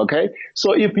result. Okay?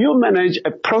 So if you manage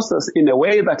a process in a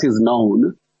way that is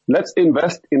known, let's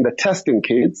invest in the testing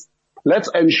kits. Let's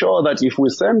ensure that if we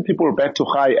send people back to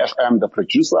High FM, the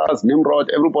producers, Nimrod,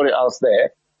 everybody else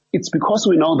there, it's because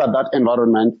we know that that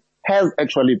environment has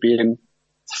actually been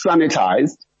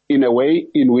sanitized in a way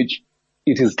in which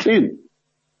it is clean.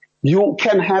 You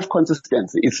can have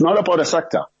consistency. It's not about a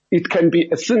sector. It can be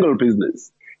a single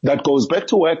business that goes back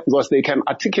to work because they can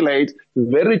articulate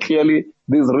very clearly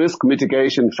these risk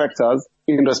mitigation factors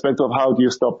in respect of how do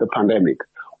you stop the pandemic.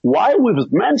 Why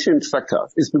we've mentioned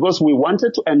sectors is because we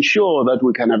wanted to ensure that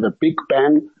we can have a big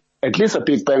bang, at least a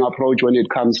big bang approach when it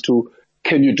comes to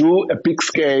can you do a big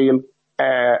scale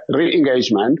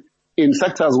re-engagement in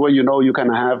sectors where you know you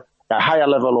can have a higher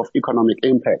level of economic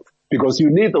impact because you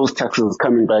need those taxes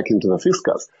coming back into the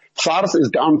fiscus. SARS is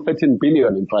down 13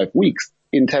 billion in 5 weeks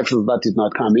in taxes that did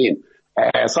not come in.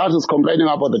 SARS is complaining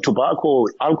about the tobacco,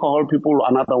 alcohol people,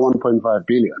 another 1.5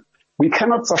 billion. We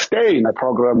cannot sustain a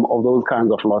program of those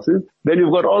kinds of losses. Then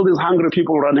you've got all these hungry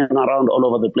people running around all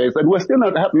over the place. And we're still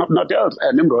not dealt,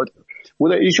 Nimrod,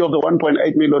 with the issue of the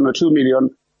 1.8 million or 2 million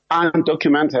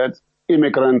undocumented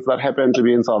immigrants that happen to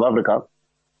be in South Africa,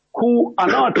 who are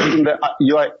not in the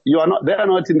they are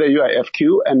not in the UIF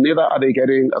queue, and neither are they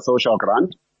getting a social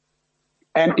grant.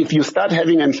 And if you start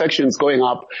having infections going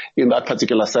up in that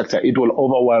particular sector, it will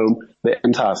overwhelm the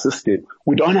entire system.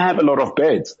 We don't have a lot of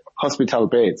beds, hospital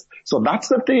beds. So that's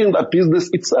the thing that business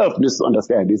itself needs to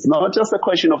understand. It's not just a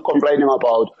question of complaining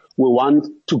about we want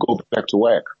to go back to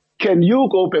work. Can you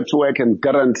go back to work and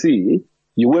guarantee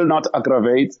you will not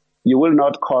aggravate, you will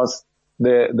not cause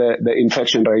the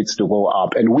infection rates to go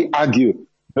up? And we argue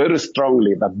very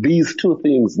strongly that these two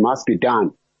things must be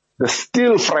done. The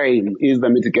steel frame is the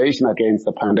mitigation against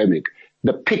the pandemic.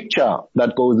 The picture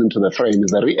that goes into the frame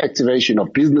is the reactivation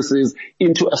of businesses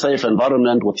into a safe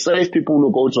environment with safe people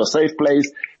who go to a safe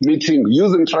place,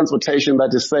 using transportation that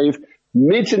is safe,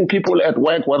 meeting people at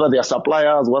work, whether they are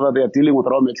suppliers, whether they are dealing with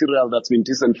raw material that's been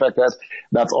disinfected,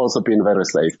 that's also been very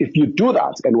safe. If you do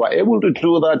that, and we're able to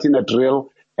do that in a drill,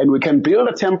 and we can build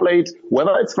a template,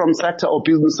 whether it's from sector or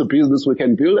business to business, we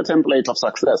can build a template of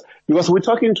success. Because we're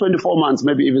talking 24 months,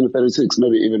 maybe even 36,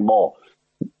 maybe even more.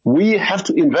 We have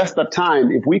to invest that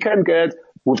time. If we can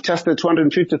we've tested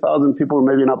 250,000 people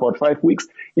maybe in about 5 weeks.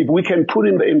 If we can put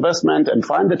in the investment and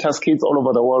find the test kits all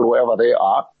over the world, wherever they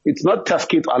are, it's not test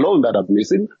kits alone that are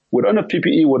missing. We don't have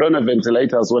PPE, we don't have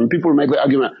ventilators. When people make the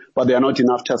argument, but there are not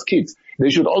enough test kits, they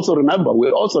should also remember we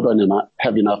also don't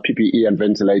have enough PPE and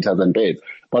ventilators and beds.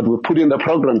 But we put in the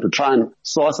program to try and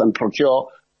source and procure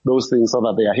those things so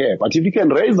that they are here. But if you can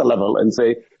raise the level and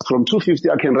say, from 250,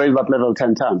 I can raise that level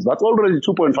 10 times, that's already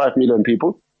 2.5 million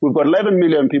people. We've got 11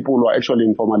 million people who are actually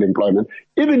in formal employment.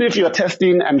 Even if you're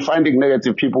testing and finding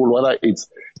negative people, whether it's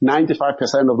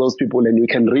 95% of those people and you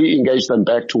can re-engage them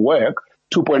back to work,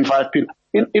 2.5 people,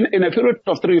 in a period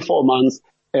of 3-4 months,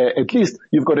 at least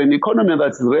you've got an economy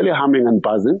that's really humming and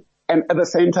buzzing, and at the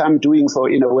same time doing so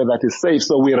in a way that is safe.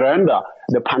 So we render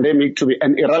the pandemic to be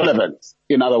an irrelevance,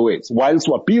 in other words, whilst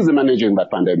we're busy managing that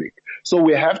pandemic. So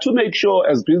we have to make sure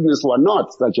as business we're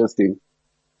not suggesting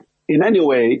in any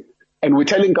way And we're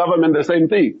telling government the same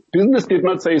thing. Business did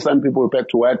not say send people back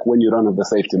to work when you don't have the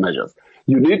safety measures.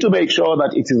 You need to make sure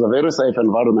that it is a very safe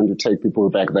environment to take people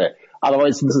back there.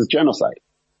 Otherwise, this is genocide.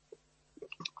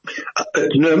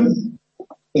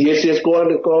 Yes, go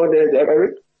on,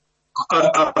 Eric.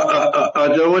 I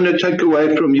don't want to take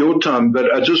away from your time,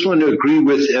 but I just want to agree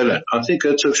with Ellen. I think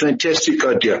that's a fantastic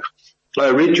idea. I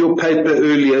read your paper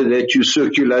earlier that you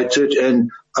circulated,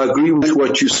 and I agree with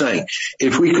what you're saying.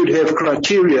 If we could have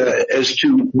criteria as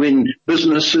to when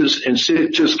businesses and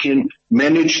sectors can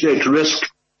manage that risk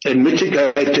and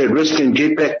mitigate that risk and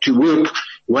get back to work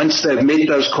once they've met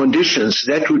those conditions,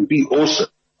 that would be awesome.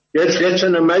 That's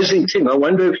an amazing thing. I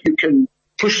wonder if you can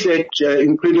push that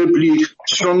incredibly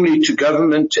strongly to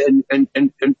government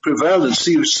and prevail and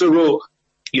see if Cyril,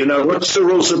 what's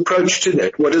Cyril's approach to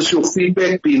that? What has your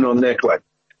feedback been on that one?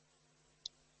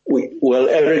 Well,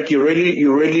 Eric, you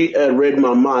really read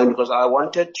my mind, because I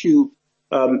wanted to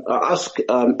ask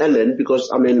Ellen,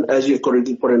 because as you've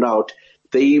correctly pointed out,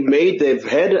 they've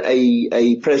had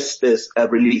a press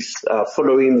release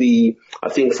following the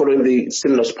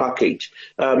stimulus package.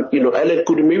 Ellen,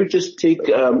 could you maybe just take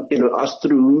us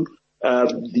through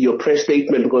your press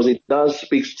statement, because it does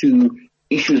speak to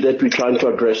issues that we're trying to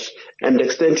address, and the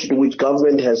extent to which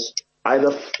government has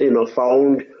either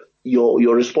found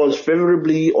your response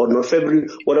favorably or not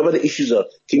favorably, whatever the issues are.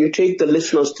 Can you take the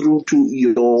listeners through to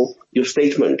your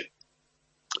statement?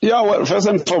 Yeah, well, first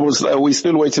and foremost, we're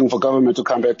still waiting for government to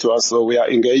come back to us, so we are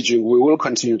engaging. We will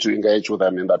continue to engage with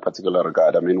them in that particular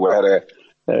regard. We had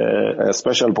a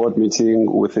special board meeting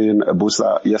within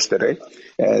Busa yesterday,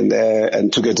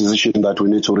 and took a decision that we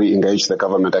need to re-engage the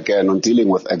government again on dealing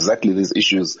with exactly these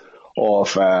issues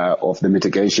of the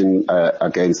mitigation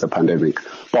against the pandemic.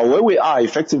 But where we are,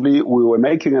 effectively, we were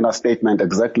making in our statement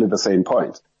exactly the same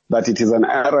point, that it is an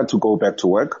error to go back to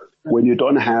work when you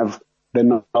don't have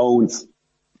the knowns,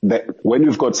 when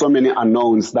you've got so many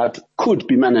unknowns that could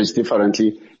be managed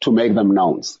differently to make them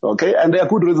knowns. Okay? And there are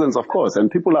good reasons, of course, and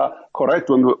people are correct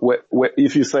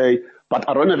if you say, but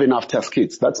I don't have enough test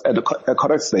kits. That's a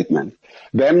correct statement.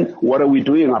 Then what are we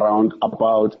doing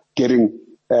about getting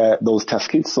those test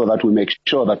kits so that we make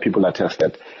sure that people are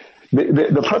tested?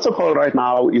 The protocol right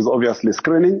now is obviously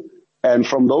screening, and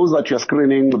from those that you're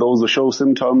screening, those who show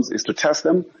symptoms, is to test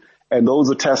them. And those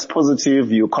who test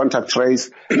positive, you contact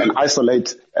trace and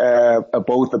isolate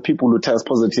both the people who test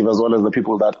positive as well as the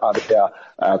people that are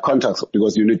their contacts,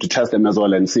 because you need to test them as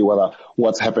well and see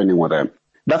what's happening with them.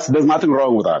 There's nothing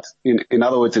wrong with that. In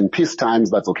other words, in peace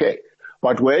times, that's okay.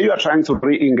 But where you are trying to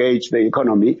re-engage the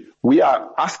economy, we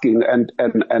are asking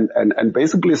and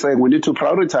basically saying we need to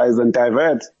prioritize and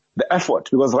divert the effort,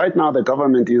 because right now the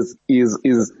government is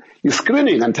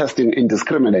screening and testing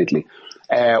indiscriminately.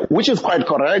 Which is quite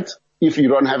correct if you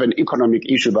don't have an economic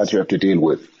issue that you have to deal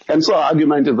with. And so our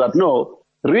argument is that no,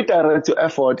 redirect your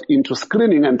effort into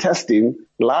screening and testing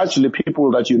largely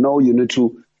people that you need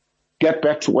to get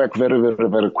back to work very, very,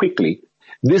 very quickly.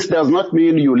 This does not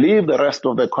mean you leave the rest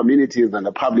of the communities and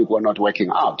the public who are not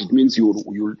working out. It means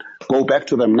you'll go back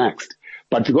to them next.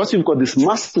 But because you've got this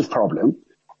massive problem,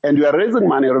 and you are raising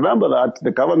money, remember that the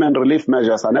government relief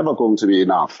measures are never going to be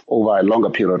enough over a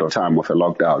longer period of time of a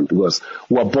lockdown, because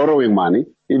we're borrowing money.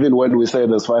 Even when we say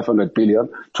there's 500 billion,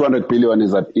 200 billion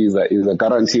is a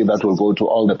guarantee that will go to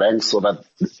all the banks so that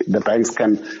the banks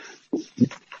can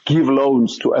give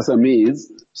loans to SMEs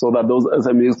so that those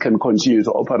SMEs can continue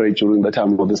to operate during the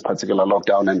time of this particular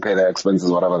lockdown and pay their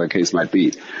expenses, whatever the case might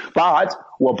be. But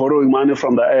we're borrowing money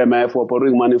from the IMF, we're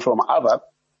borrowing money from other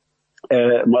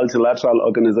multilateral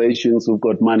organizations who've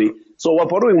got money. So we're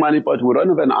borrowing money, but we don't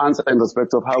have an answer in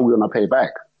respect of how we're going to pay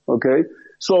back. Okay?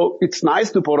 So it's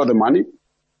nice to borrow the money,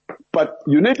 but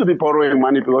you need to be borrowing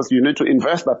money because you need to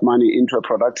invest that money into a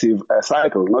productive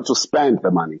cycle, not to spend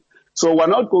the money. So we're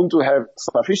not going to have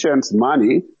sufficient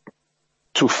money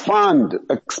to fund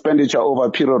expenditure over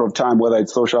a period of time, whether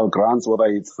it's social grants, whether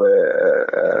it's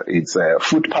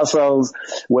food parcels,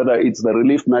 whether it's the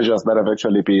relief measures that have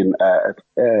actually been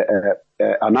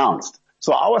announced.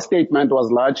 So our statement was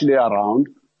largely around,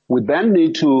 we then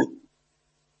need to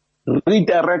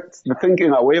redirect the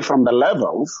thinking away from the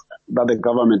levels that the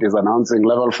government is announcing,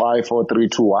 level 5, 4, 3,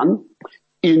 2, 1,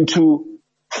 into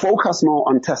focus more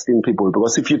on testing people.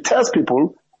 Because if you test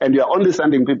people and you're only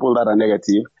sending people that are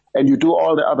negative, and you do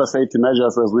all the other safety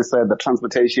measures, as we said, the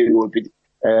transportation will be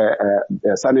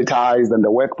sanitized and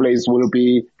the workplace will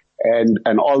be,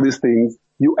 and all these things,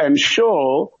 you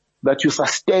ensure that you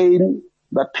sustain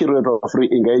that period of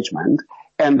re-engagement,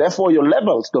 and therefore your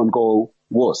levels don't go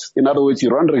worse. In other words, you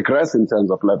don't regress in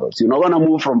terms of levels. You're not going to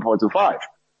move from 4 to 5.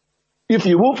 If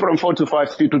you move from 4 to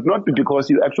 5, it would not be because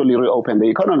you actually reopen the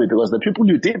economy, because the people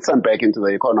you did send back into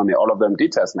the economy, all of them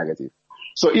did test negative.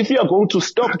 So if you are going to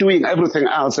stop doing everything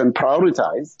else and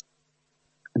prioritize,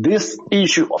 this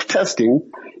issue of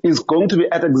testing is going to be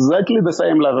at exactly the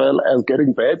same level as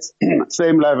getting beds,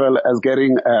 same level as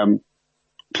getting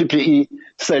PPE,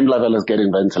 same level as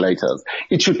getting ventilators.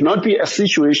 It should not be a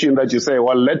situation that you say,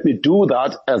 well, let me do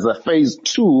that as a phase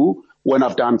 2 when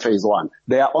I've done phase 1.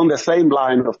 They are on the same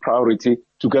line of priority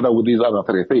together with these other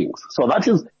 3 things. So that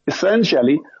is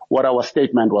essentially what our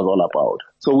statement was all about.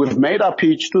 So we've made our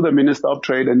pitch to the Minister of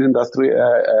Trade and Industry,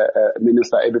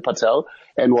 Minister Abi Patel,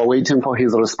 and we're waiting for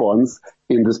his response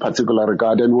in this particular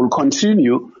regard, and we'll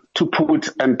continue to put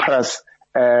and press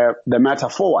the matter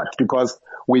forward, because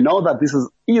we know that this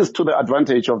is to the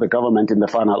advantage of the government in the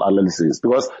final analysis.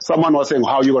 Because someone was saying,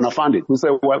 how are you going to fund it? We say,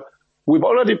 well, we've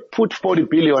already put 40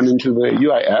 billion into the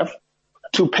UIF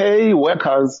to pay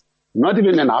workers, not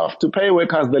even enough, to pay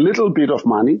workers the little bit of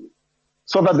money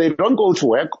so that they don't go to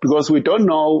work, because we don't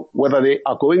know whether they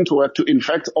are going to work to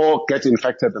infect or get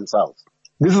infected themselves.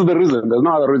 This is the reason. There's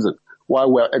no other reason why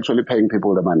we're actually paying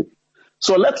people the money.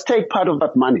 So let's take part of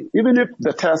that money. Even if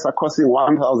the tests are costing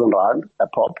 1,000 rand a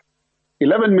pop,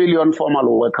 11 million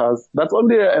formal workers, that's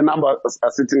only a number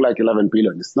sitting like 11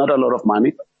 billion. It's not a lot of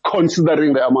money,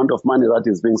 considering the amount of money that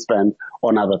is being spent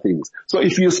on other things. So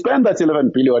if you spend that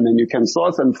 11 billion and you can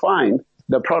source and find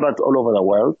the product all over the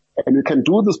world, and we can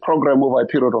do this program over a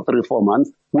period of 3-4 months,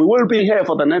 we will be here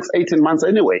for the next 18 months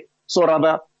anyway. So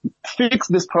rather, fix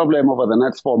this problem over the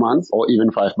next 4 months or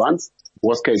even 5 months,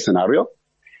 worst case scenario.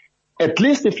 At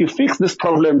least if you fix this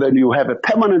problem, then you have a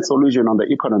permanent solution on the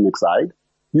economic side.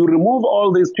 You remove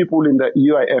all these people in the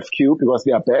UIF queue because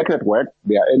they are back at work,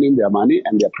 they are earning their money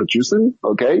and they are producing,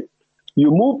 okay? You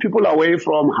move people away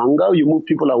from hunger, you move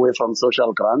people away from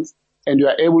social grants, and you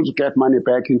are able to get money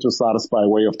back into SARS by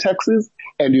way of taxes,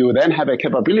 and you then have a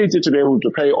capability to be able to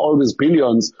pay all these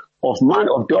billions of money,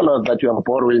 of dollars that you are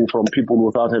borrowing from people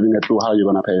without having a clue how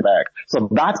you're going to pay back. So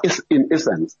that is, in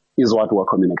essence, is what we're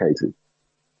communicating.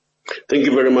 Thank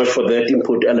you very much for that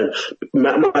input, Alan.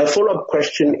 My follow-up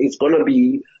question is going to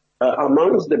be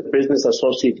amongst the business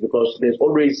associates, because there's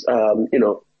always, a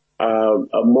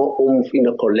more oomph in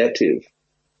a collective.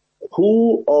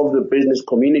 Who of the business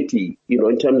community,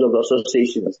 in terms of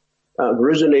associations,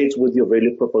 resonates with your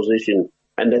value proposition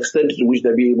and the extent to which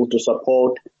they'll be able to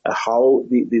support how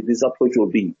this approach will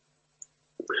be?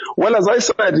 Well, as I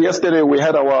said yesterday, we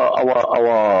had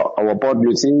our board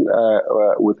meeting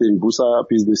within BUSA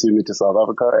Business Unit in South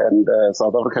Africa, and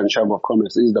South African Chamber of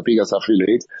Commerce is the biggest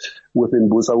affiliate within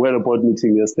BUSA. We had a board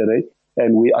meeting yesterday,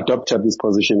 and we adopted this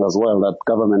position as well, that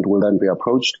government will then be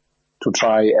approached to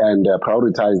try and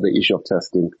prioritize the issue of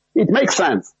testing. It makes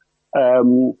sense.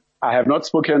 I have not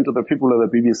spoken to the people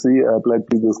of the BBC, Black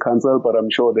Business Council, but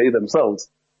I'm sure they themselves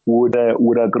would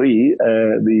agree.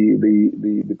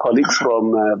 The colleagues from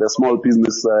the Small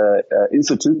Business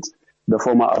Institute, the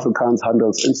former Afrikaans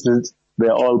Handels Institute,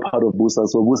 they're all part of BUSA.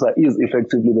 So BUSA is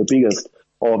effectively the biggest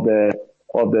of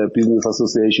the business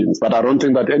associations. But I don't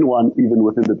think that anyone, even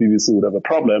within the BBC, would have a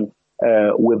problem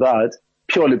with that,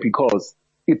 purely because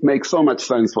it makes so much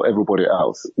sense for everybody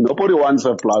else. Nobody wants to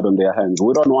have blood on their hands.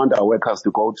 We don't want our workers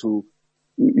to go to,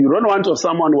 you don't want if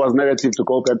someone was negative to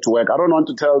go back to work. I don't want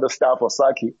to tell the staff of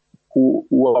Saki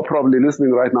who are probably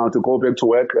listening right now to go back to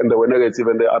work and they were negative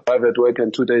and they arrive at work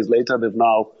and 2 days later they've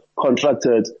now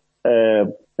contracted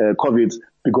COVID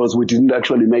because we didn't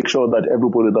actually make sure that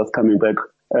everybody that's coming back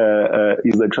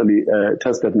is actually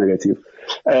tested negative.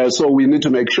 So we need to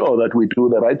make sure that we do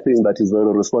the right thing that is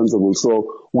very responsible.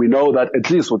 So we know that at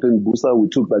least within BUSA, we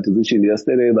took that decision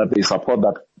yesterday that they support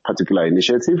that particular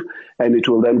initiative, and it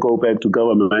will then go back to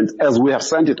government as we have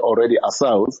sent it already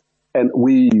ourselves. And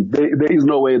there is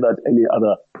no way that any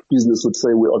other business would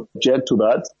say we object to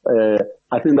that.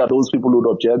 I think that those people who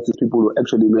would object is people who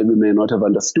actually maybe may not have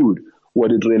understood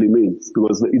what it really means,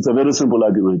 because it's a very simple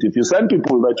argument. If you send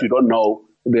people that you don't know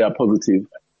they are positive,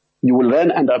 you will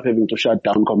then end up having to shut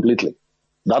down completely.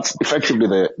 That's effectively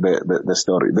the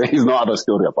story. There is no other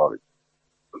story about it.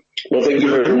 Well, thank you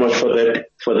very much for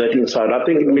that insight. I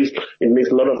think it makes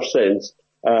a lot of sense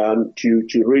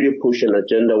to really push an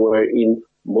agenda wherein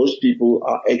most people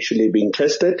are actually being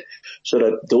tested, so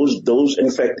that those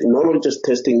in fact, not only just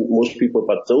testing most people,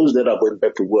 but those that are going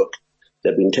back to work,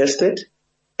 they've been tested,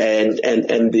 and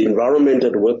the environment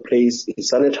at the workplace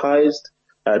is sanitized,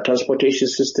 transportation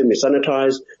system is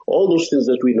sanitized, all those things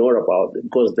that we know about,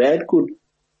 because that could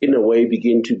in a way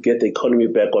begin to get the economy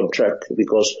back on track,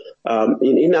 because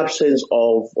in absence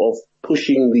of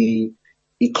pushing the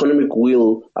economic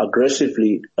will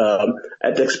aggressively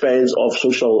at the expense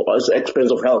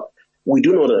of health. We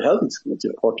do know that health is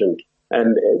important,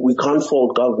 and we can't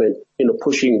fault government,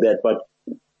 pushing that. But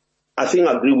I think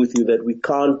I agree with you that we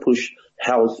can't push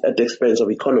health at the expense of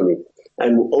economy,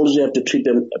 and we also have to treat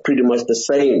them pretty much the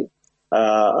same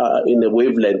in a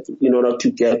wavelength in order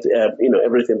to get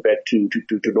everything back to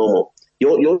normal.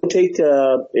 Your take,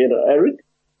 Eric?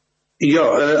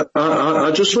 Yeah,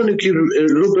 I just want to give a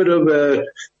little bit of a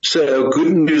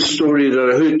good news story that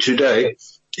I heard today.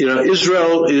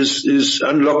 Israel is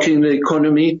unlocking the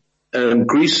economy, and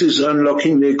Greece is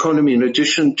unlocking the economy in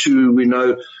addition to, we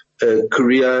know,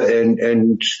 Korea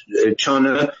and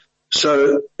China.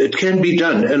 So it can be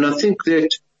done. And I think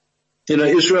that,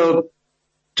 Israel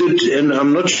did, and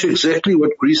I'm not sure exactly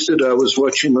what Greece did. I was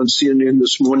watching on CNN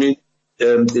this morning,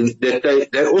 that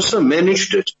they also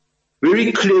managed it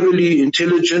very cleverly,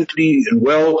 intelligently, and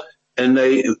well, and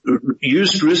they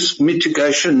used risk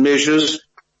mitigation measures.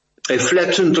 They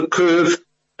flattened the curve,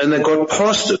 and they got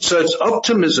past it. So it's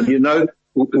optimism,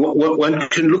 One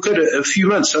can look at a few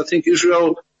months. I think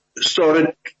Israel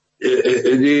started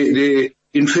the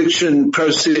infection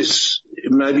process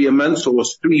maybe a month or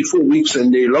 3-4 weeks,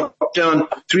 and they locked down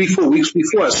 3-4 weeks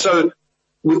before us. So,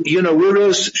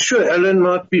 whereas, sure, Alan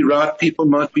might be right, people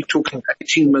might be talking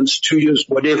 18 months, 2 years,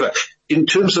 whatever. In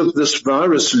terms of this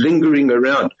virus lingering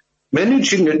around,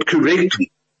 managing it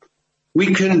correctly,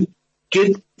 we can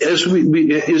get,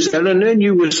 as Alan and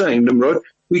you were saying, Nimrod,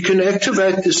 we can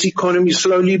activate this economy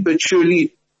slowly but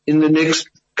surely in the next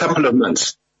couple of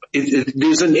months.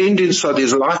 There's an end in sight.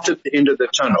 There's light at the end of the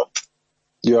tunnel.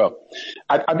 Yeah.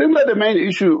 I think that the main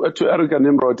issue to Eric and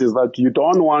Nimrod is that you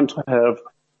don't want to have,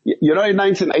 in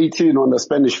 1918 when the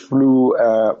Spanish flu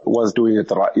was doing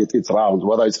its rounds,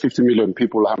 whether it's 50 million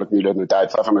people, 100 million who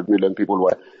died, 500 million people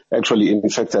were actually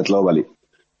infected globally.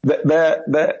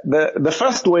 The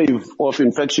first wave of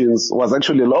infections was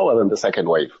actually lower than the second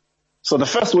wave. So the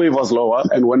first wave was lower,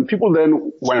 and when people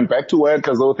then went back to work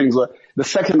as though things were, the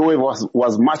second wave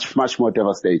was much, much more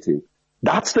devastating.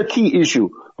 That's the key issue,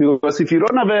 because if you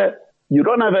don't have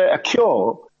a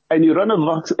cure and you don't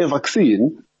have a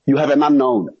vaccine, you have an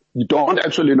unknown. You don't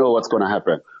actually know what's going to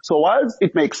happen. So whilst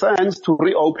it makes sense to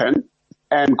reopen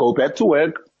and go back to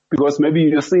work, because maybe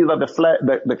you see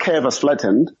that the curve has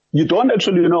flattened, you don't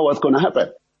actually know what's going to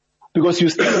happen. Because you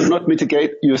still have not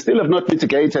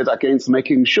mitigated against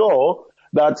making sure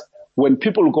that when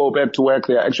people go back to work,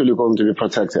 they are actually going to be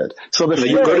protected. So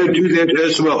you've got to do that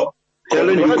as well.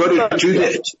 Ellen, you've got to do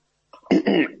that.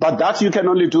 But that you can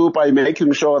only do by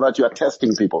making sure that you are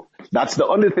testing people. That's the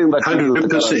only thing that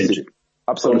 100%.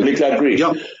 Absolutely. Completely agree.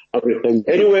 Yeah.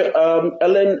 Anyway,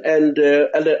 Ellen and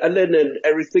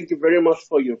Eric, thank you very much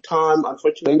for your time.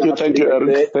 Unfortunately, thank you,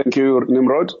 Eric. Thank you,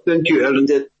 Nimrod. Thank you, Ellen.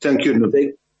 Thank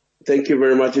you. Thank you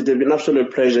very much. It has been an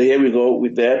absolute pleasure. Here we go.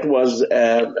 With that was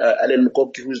Alan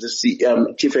Mukoku, who's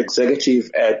the Chief Executive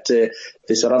at the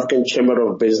South African Chamber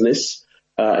of Business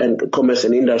and Commerce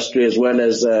and Industry, as well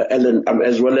as Eric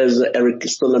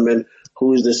Stillerman,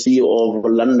 who is the CEO of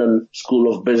London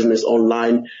School of Business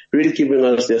Online, really giving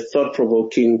us their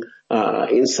thought-provoking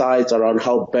insights around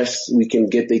how best we can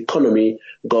get the economy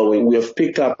going. We have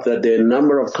picked up that there are a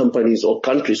number of companies or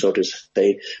countries, so to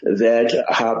say, that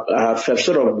have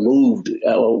sort of moved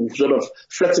or sort of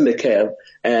flattened the curve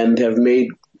and have made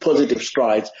positive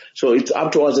strides. So it's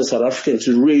up to us as South Africans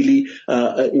to really,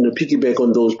 piggyback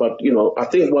on those. But, I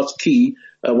think what's key,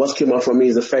 what came out from me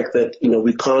is the fact that,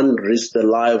 we can't risk the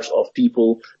lives of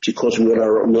people because we're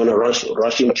gonna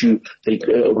rush into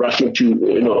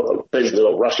business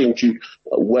or rush into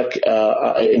work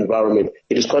environment.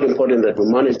 It is quite important that we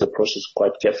manage the process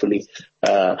quite carefully.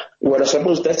 Well, I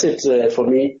suppose that's it for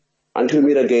me. Until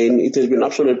we meet again, it has been an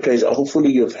absolute pleasure.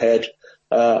 Hopefully you've had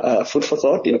food for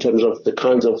thought in terms of the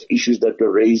kinds of issues that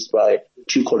were raised by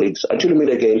two colleagues. Until we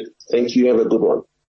meet again, thank you. Have a good one.